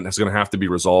something that is going to have to be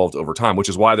resolved over time, which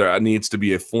is why there needs to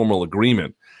be a formal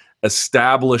agreement.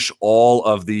 Establish all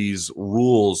of these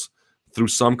rules through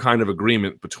some kind of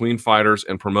agreement between fighters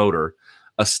and promoter.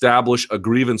 Establish a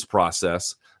grievance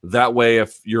process. That way,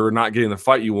 if you're not getting the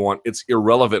fight you want, it's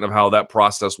irrelevant of how that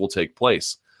process will take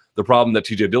place. The problem that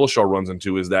TJ Dillashaw runs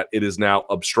into is that it is now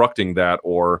obstructing that,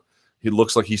 or he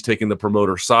looks like he's taking the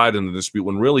promoter's side in the dispute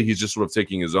when really he's just sort of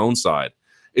taking his own side.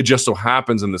 It just so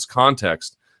happens in this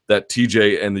context that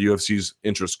TJ and the UFC's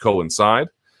interests coincide,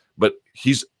 but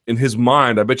he's, in his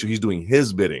mind, I bet you he's doing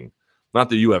his bidding, not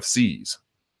the UFC's.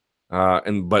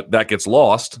 But that gets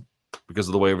lost because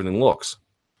of the way everything looks.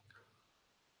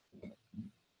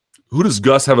 Who does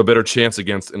Gus have a better chance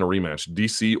against in a rematch,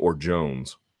 DC or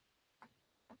Jones?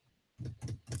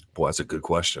 Boy, that's a good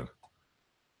question.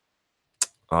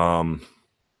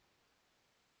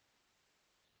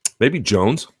 Maybe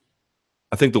Jones.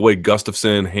 I think the way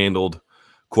Gustafsson handled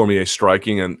Cormier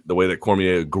striking and the way that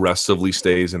Cormier aggressively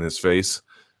stays in his face,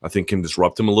 I think can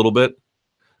disrupt him a little bit.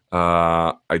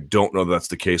 I don't know that that's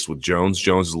the case with Jones.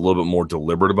 Jones is a little bit more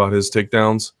deliberate about his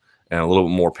takedowns and a little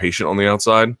bit more patient on the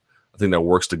outside. I think that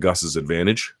works to Gus's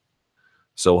advantage.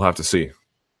 So we'll have to see.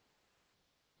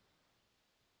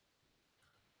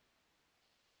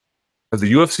 Has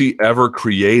the UFC ever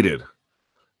created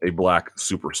a black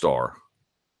superstar?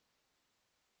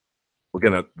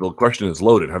 Again, the question is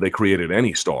loaded. Have they created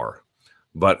any star?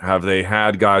 But have they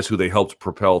had guys who they helped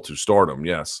propel to stardom?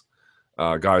 Yes.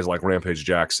 Guys like Rampage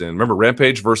Jackson. Remember,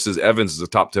 Rampage versus Evans is a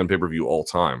top 10 pay-per-view all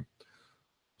time.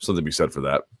 Something to be said for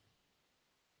that.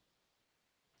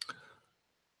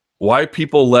 Why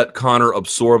people let Conor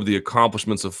absorb the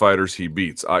accomplishments of fighters he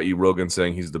beats, i.e. Rogan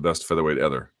saying he's the best featherweight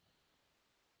ever.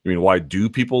 You mean, why do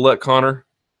people let Conor?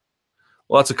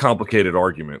 Well, that's a complicated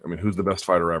argument. I mean, who's the best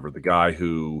fighter ever? The guy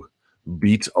who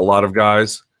beat a lot of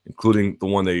guys, including the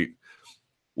one they...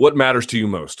 What matters to you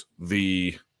most?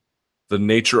 The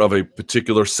nature of a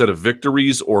particular set of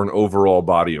victories or an overall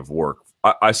body of work?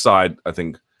 I side, I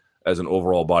think, as an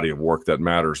overall body of work that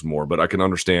matters more, but I can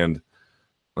understand...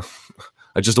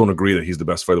 I just don't agree that he's the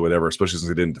best featherweight ever, especially since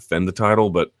he didn't defend the title,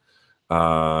 but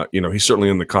he's certainly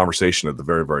in the conversation at the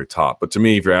very, very top. But to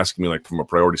me, if you're asking me like from a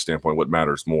priority standpoint, what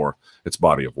matters more, it's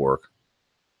body of work.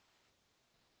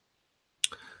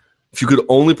 If you could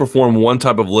only perform one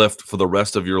type of lift for the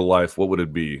rest of your life, what would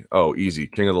it be? Oh, easy.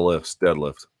 King of the lifts,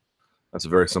 deadlift. That's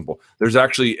very simple. There's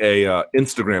actually a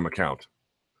Instagram account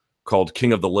called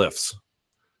King of the Lifts,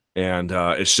 and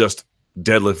it's just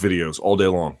deadlift videos all day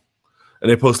long. And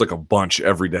they post like a bunch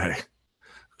every day.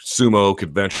 Sumo,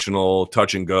 conventional,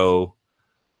 touch and go.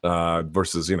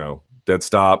 versus, you know, dead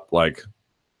stop. Like,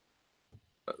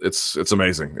 it's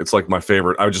amazing. It's like my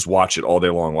favorite. I would just watch it all day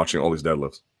long, watching all these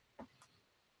deadlifts.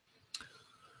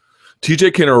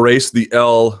 TJ can erase the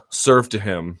L served to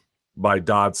him by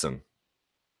Dodson.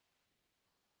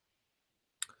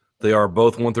 They are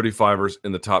both 135ers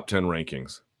in the top 10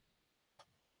 rankings.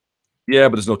 Yeah,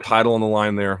 but there's no title on the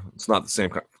line there. It's not the same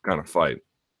kind of fight.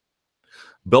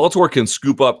 Bellator can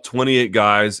scoop up 28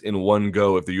 guys in one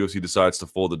go if the UFC decides to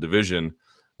fold the division.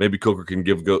 Maybe Coker can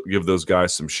give those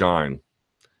guys some shine.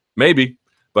 Maybe,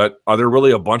 but are there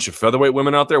really a bunch of featherweight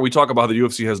women out there? We talk about how the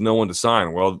UFC has no one to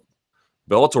sign. Well,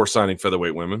 Bellator signing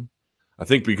featherweight women, I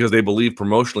think because they believe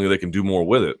promotionally they can do more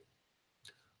with it.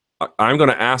 I'm going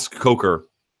to ask Coker.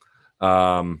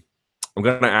 I'm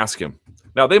going to ask him.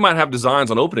 Now, they might have designs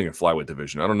on opening a flyweight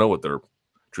division. I don't know what their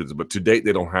truth is, but to date,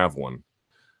 they don't have one.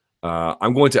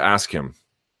 I'm going to ask him,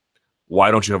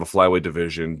 why don't you have a flyweight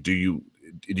division? Do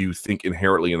you think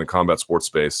inherently in the combat sports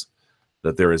space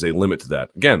that there is a limit to that?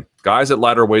 Again, guys at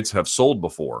lighter weights have sold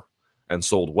before and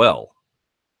sold well.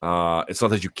 It's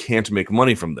not that you can't make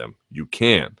money from them. You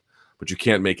can, but you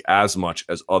can't make as much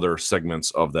as other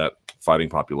segments of that fighting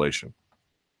population.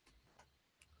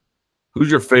 Who's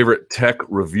your favorite tech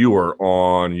reviewer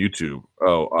on YouTube?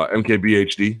 Oh,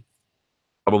 MKBHD,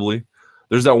 probably.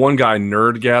 There's that one guy,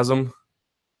 Nerdgasm.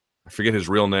 I forget his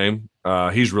real name.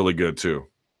 He's really good, too.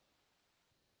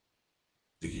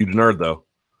 He's a huge nerd, though.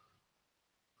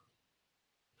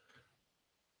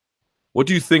 What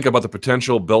do you think about the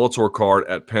potential Bellator card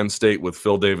at Penn State with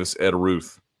Phil Davis, Ed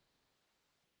Ruth?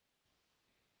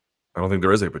 I don't think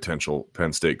there is a potential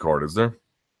Penn State card, is there?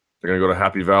 They're going to go to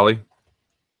Happy Valley?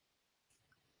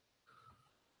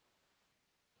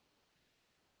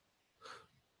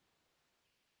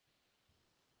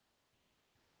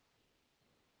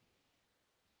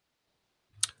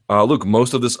 Luke,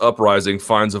 most of this uprising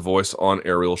finds a voice on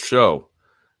Ariel's show.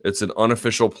 It's an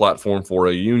unofficial platform for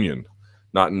a union,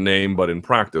 not in name, but in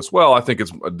practice. Well, I think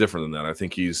it's different than that. I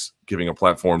think he's giving a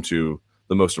platform to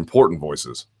the most important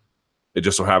voices. It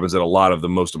just so happens that a lot of the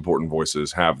most important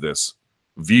voices have this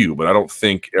view, but I don't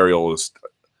think Ariel is,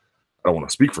 I don't want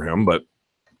to speak for him, but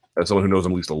as someone who knows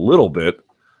him at least a little bit,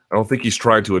 I don't think he's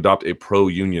trying to adopt a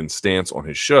pro-union stance on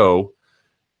his show.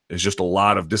 It's just a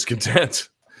lot of discontent.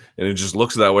 And it just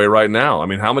looks that way right now. I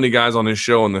mean, how many guys on his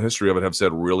show in the history of it have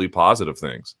said really positive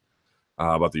things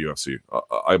about the UFC?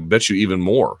 I bet you even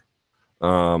more.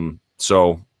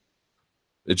 So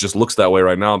it just looks that way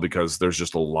right now because there's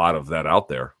just a lot of that out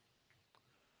there.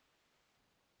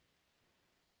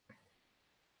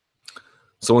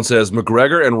 Someone says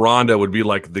McGregor and Ronda would be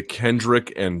like the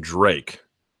Kendrick and Drake.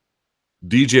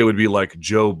 DJ would be like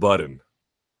Joe Budden.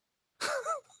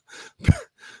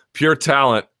 Pure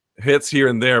talent. Hits here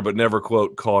and there, but never,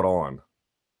 quote, caught on.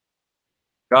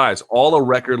 Guys, all a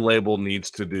record label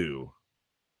needs to do,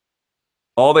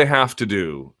 all they have to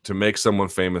do to make someone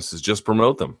famous is just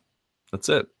promote them. That's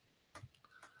it.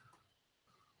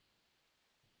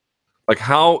 Like,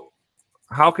 how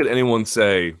could anyone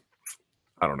say,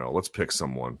 I don't know, let's pick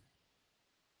someone.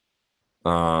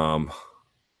 Like,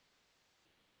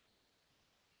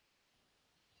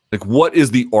 what is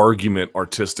the argument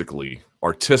artistically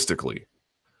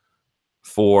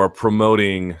for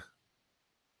promoting?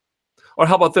 Or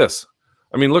how about this?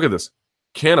 I mean, look at this.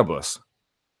 Cannabis.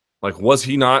 Like, was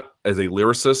he not, as a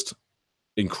lyricist,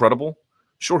 incredible?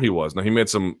 Sure he was. Now, he made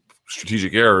some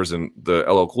strategic errors in the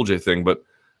LL Cool J thing, but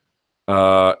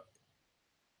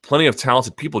plenty of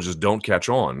talented people just don't catch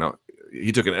on. Now,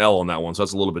 he took an L on that one, so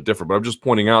that's a little bit different. But I'm just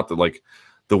pointing out that, like,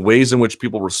 the ways in which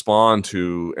people respond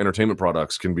to entertainment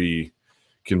products can be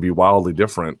wildly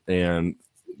different. And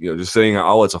just saying,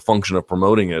 oh, it's a function of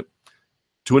promoting it,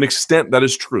 to an extent, that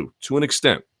is true. To an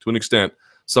extent,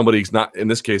 somebody's not, in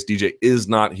this case, DJ is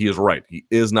not, he is right. He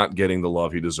is not getting the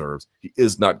love he deserves. He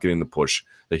is not getting the push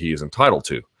that he is entitled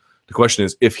to. The question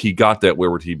is, if he got that,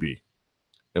 where would he be?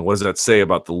 And what does that say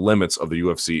about the limits of the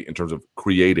UFC in terms of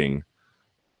creating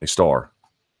a star?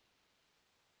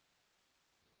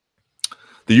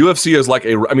 The UFC is like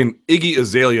Iggy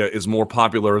Azalea is more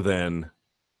popular than,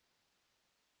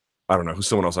 I don't know, who's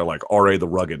someone else I like, R.A. the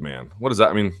Rugged Man. What does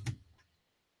that mean?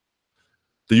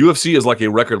 The UFC is like a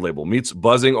record label. Meets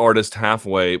buzzing artist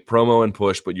halfway, promo and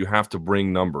push, but you have to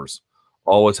bring numbers.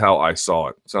 Always how I saw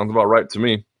it. Sounds about right to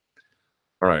me.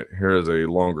 All right, here is a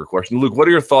longer question. Luke, what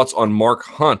are your thoughts on Mark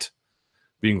Hunt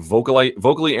being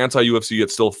vocally anti-UFC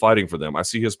yet still fighting for them? I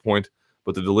see his point,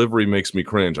 but the delivery makes me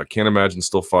cringe. I can't imagine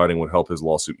still fighting would help his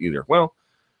lawsuit either. Well,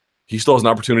 he still has an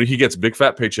opportunity. He gets big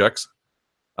fat paychecks.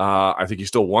 I think he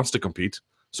still wants to compete.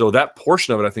 So that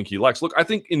portion of it, I think he likes. Look, I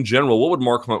think in general, what would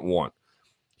Mark Hunt want?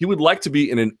 he would like to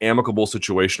be in an amicable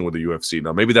situation with the UFC.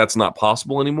 Now, maybe that's not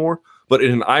possible anymore, but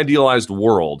in an idealized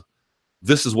world,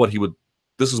 this is what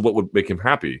would make him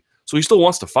happy. So he still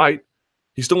wants to fight.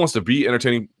 He still wants to be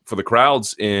entertaining for the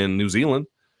crowds in New Zealand.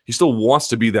 He still wants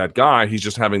to be that guy. He's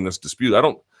just having this dispute.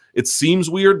 It seems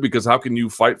weird because how can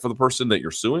you fight for the person that you're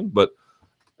suing? But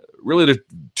really, there's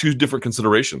two different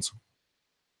considerations.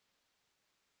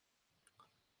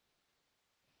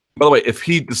 By the way, if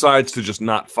he decides to just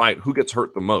not fight, who gets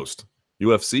hurt the most?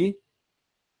 UFC?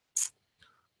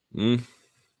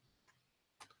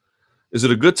 Is it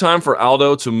a good time for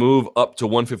Aldo to move up to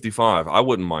 155? I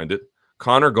wouldn't mind it.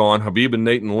 Conor gone, Habib and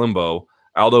Nate in limbo.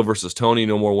 Aldo versus Tony,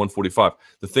 no more 145.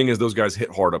 The thing is, those guys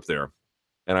hit hard up there.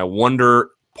 And I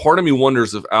wonder, part of me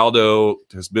wonders if Aldo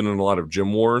has been in a lot of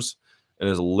gym wars and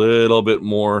is a little bit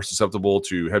more susceptible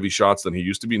to heavy shots than he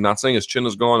used to be. Not saying his chin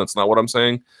is gone. That's not what I'm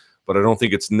saying. But I don't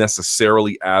think it's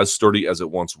necessarily as sturdy as it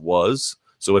once was.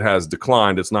 So it has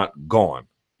declined. It's not gone.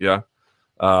 Yeah.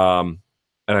 And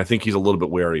I think he's a little bit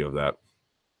wary of that.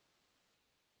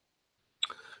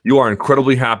 You are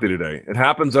incredibly happy today. It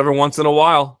happens every once in a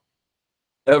while.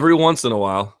 Every once in a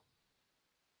while.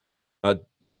 Do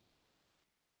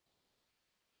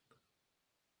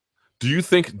you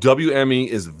think WME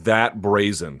is that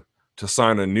brazen to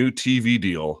sign a new TV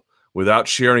deal without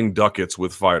sharing ducats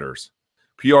with fighters?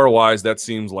 PR-wise, that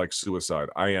seems like suicide.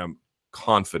 I am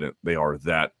confident they are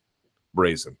that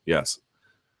brazen. Yes,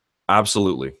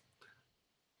 absolutely.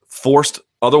 Forced.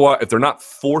 Otherwise, if they're not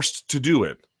forced to do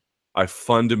it, I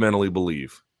fundamentally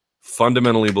believe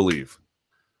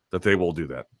that they will do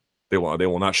that. They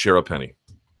will not share a penny.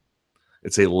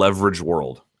 It's a leverage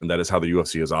world, and that is how the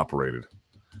UFC has operated.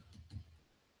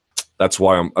 That's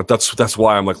why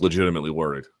I'm like legitimately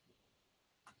worried.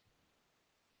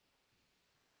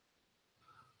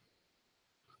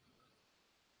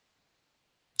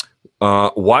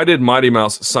 Why did Mighty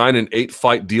Mouse sign an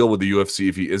 8-fight deal with the UFC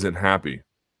if he isn't happy?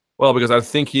 Well, because I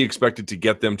think he expected to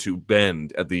get them to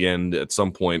bend at the end at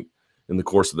some point in the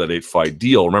course of that 8-fight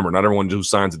deal. Remember, not everyone who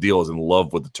signs a deal is in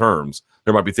love with the terms.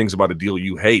 There might be things about a deal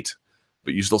you hate,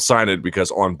 but you still sign it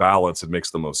because on balance it makes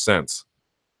the most sense.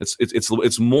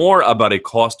 It's more about a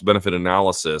cost-benefit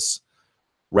analysis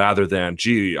rather than,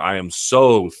 gee, I am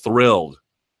so thrilled,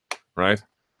 right?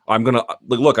 I'm going to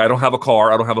look, I don't have a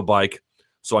car, I don't have a bike,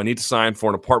 so I need to sign for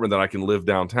an apartment that I can live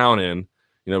downtown in,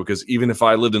 because even if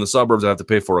I lived in the suburbs, I have to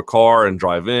pay for a car and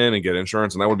drive in and get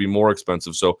insurance, and that would be more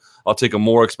expensive. So I'll take a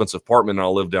more expensive apartment and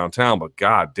I'll live downtown, but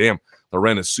god damn, the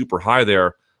rent is super high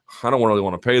there. I don't really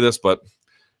want to pay this,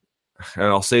 and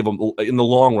I'll save them in the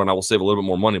long run. I will save a little bit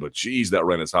more money, but geez, that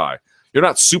rent is high. You're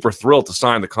not super thrilled to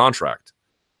sign the contract.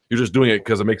 You're just doing it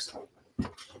because it makes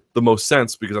the most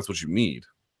sense because that's what you need.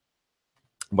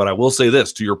 But I will say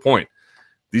this, to your point,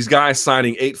 these guys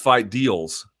signing 8-fight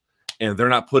deals and they're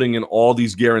not putting in all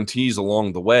these guarantees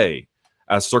along the way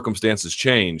as circumstances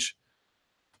change.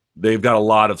 They've got a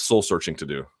lot of soul searching to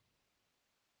do.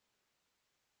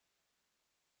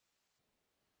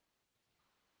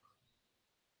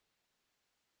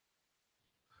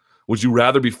 Would you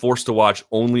rather be forced to watch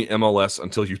only MLS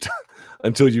until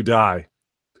you die,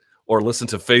 or listen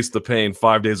to Face the Pain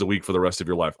 5 days a week for the rest of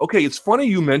your life? Okay, it's funny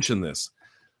you mentioned this.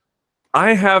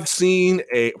 I have seen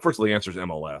firstly, the answer is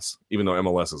MLS, even though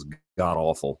MLS is god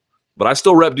awful. But I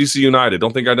still rep DC United.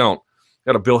 Don't think I don't.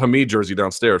 Got a Bill Hamid jersey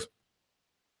downstairs.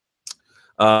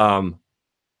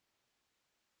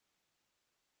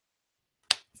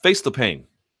 Face the Pain.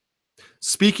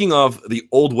 Speaking of the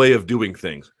old way of doing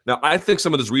things, now I think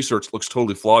some of this research looks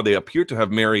totally flawed. They appear to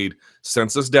have married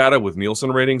census data with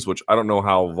Nielsen ratings, which I don't know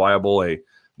how viable a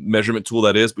measurement tool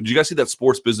that is. But did you guys see that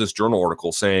Sports Business Journal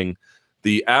article saying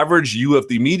the average not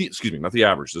the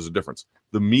average, there's a difference.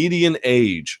 The median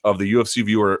age of the UFC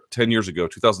viewer 10 years ago,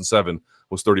 2007,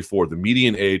 was 34. The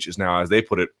median age is now, as they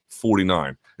put it,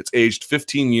 49. It's aged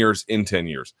 15 years in 10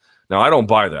 years. Now, I don't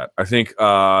buy that. I think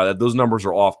that those numbers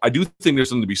are off. I do think there's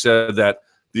something to be said that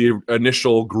the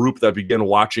initial group that began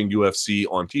watching UFC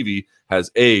on TV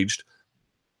has aged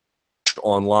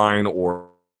online or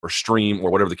stream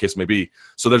or whatever the case may be.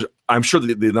 So I'm sure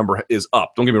that the number is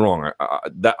up. Don't get me wrong.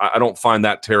 I don't find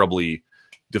that terribly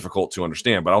difficult to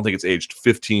understand, but I don't think it's aged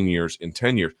 15 years in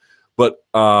 10 years. But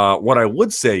what I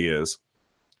would say is,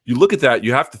 you look at that,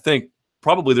 you have to think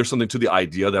probably there's something to the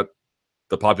idea that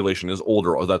the population is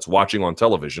older or that's watching on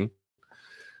television.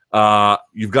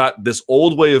 You've got this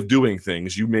old way of doing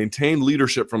things. You maintain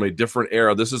leadership from a different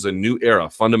era. This is a new era,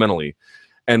 fundamentally.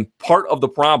 And part of the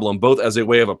problem, both as a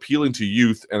way of appealing to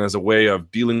youth and as a way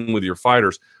of dealing with your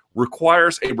fighters,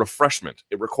 requires a refreshment.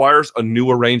 It requires a new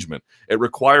arrangement. It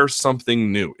requires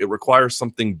something new. It requires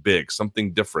something big,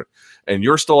 something different. And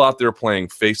you're still out there playing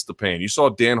Face the Pain. You saw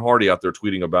Dan Hardy out there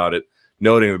tweeting about it,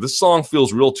 noting that this song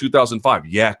feels real 2005.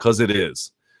 Yeah, because it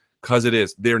is. Because it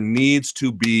is. There needs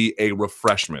to be a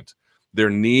refreshment. There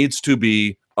needs to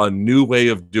be a new way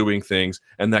of doing things,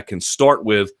 and that can start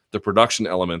with the production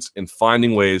elements and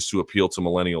finding ways to appeal to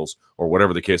millennials or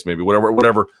whatever the case may be,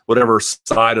 whatever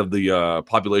side of the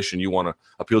population you want to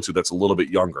appeal to that's a little bit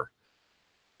younger,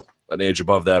 an age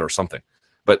above that or something.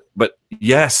 But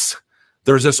yes,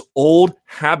 there's this old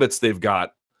habits they've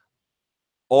got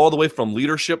all the way from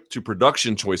leadership to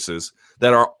production choices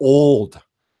that are old.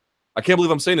 I can't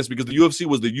believe I'm saying this because the UFC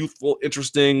was the youthful,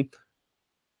 interesting,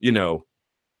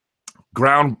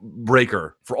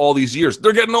 groundbreaker for all these years.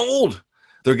 They're getting old.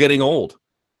 They're getting old.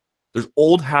 There's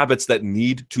old habits that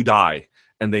need to die,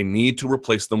 and they need to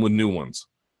replace them with new ones.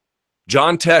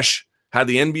 John Tesh had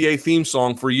the NBA theme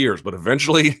song for years, but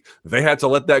eventually they had to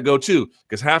let that go too,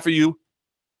 because half of you,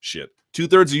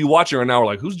 2/3 of you watching right now are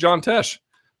like, who's John Tesh?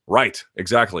 Right,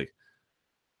 exactly.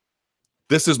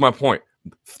 This is my point.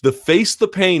 The Face the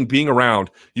Pain being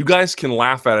around, you guys can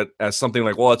laugh at it as something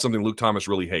like, well, that's something Luke Thomas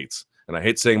really hates. And I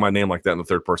hate saying my name like that in the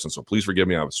third person, so please forgive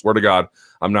me. I swear to God,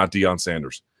 I'm not Deion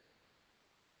Sanders.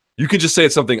 You could just say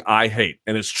it's something I hate,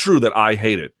 and it's true that I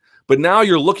hate it. But now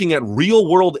you're looking at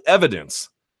real-world evidence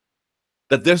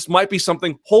that this might be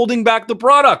something holding back the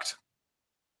product.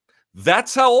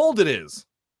 That's how old it is.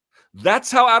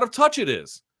 That's how out of touch it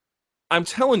is. I'm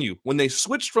telling you, when they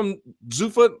switched from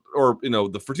Zuffa or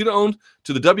the Fertitta owned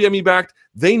to the WME backed,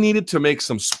 they needed to make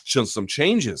some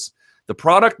changes. The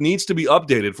product needs to be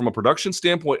updated from a production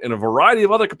standpoint and a variety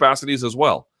of other capacities as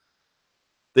well.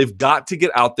 They've got to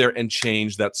get out there and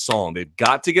change that song. They've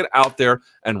got to get out there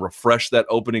and refresh that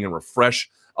opening and refresh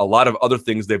a lot of other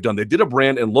things they've done. They did a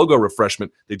brand and logo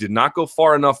refreshment. They did not go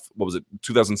far enough. What was it,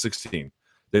 2016?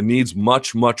 There needs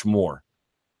much, much more.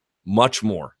 Much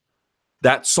more.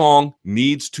 That song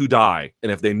needs to die.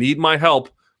 And if they need my help,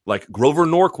 like Grover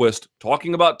Norquist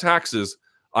talking about taxes,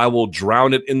 I will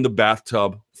drown it in the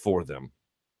bathtub for them.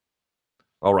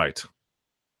 All right.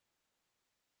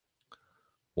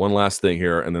 One last thing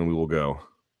here, and then we will go.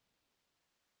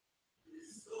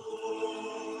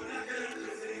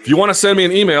 If you want to send me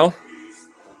an email,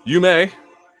 you may.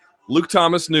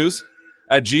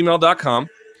 LukeThomasNews@gmail.com.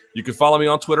 You can follow me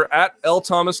on Twitter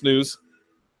 @LThomasNews.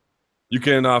 You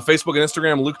can Facebook and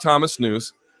Instagram, Luke Thomas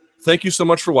News. Thank you so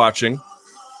much for watching.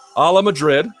 A la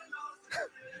Madrid.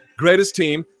 Greatest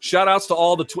team. Shout outs to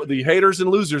all the haters and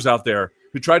losers out there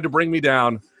who tried to bring me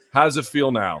down. How does it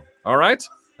feel now? All right?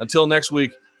 Until next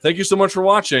week, thank you so much for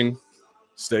watching.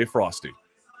 Stay frosty.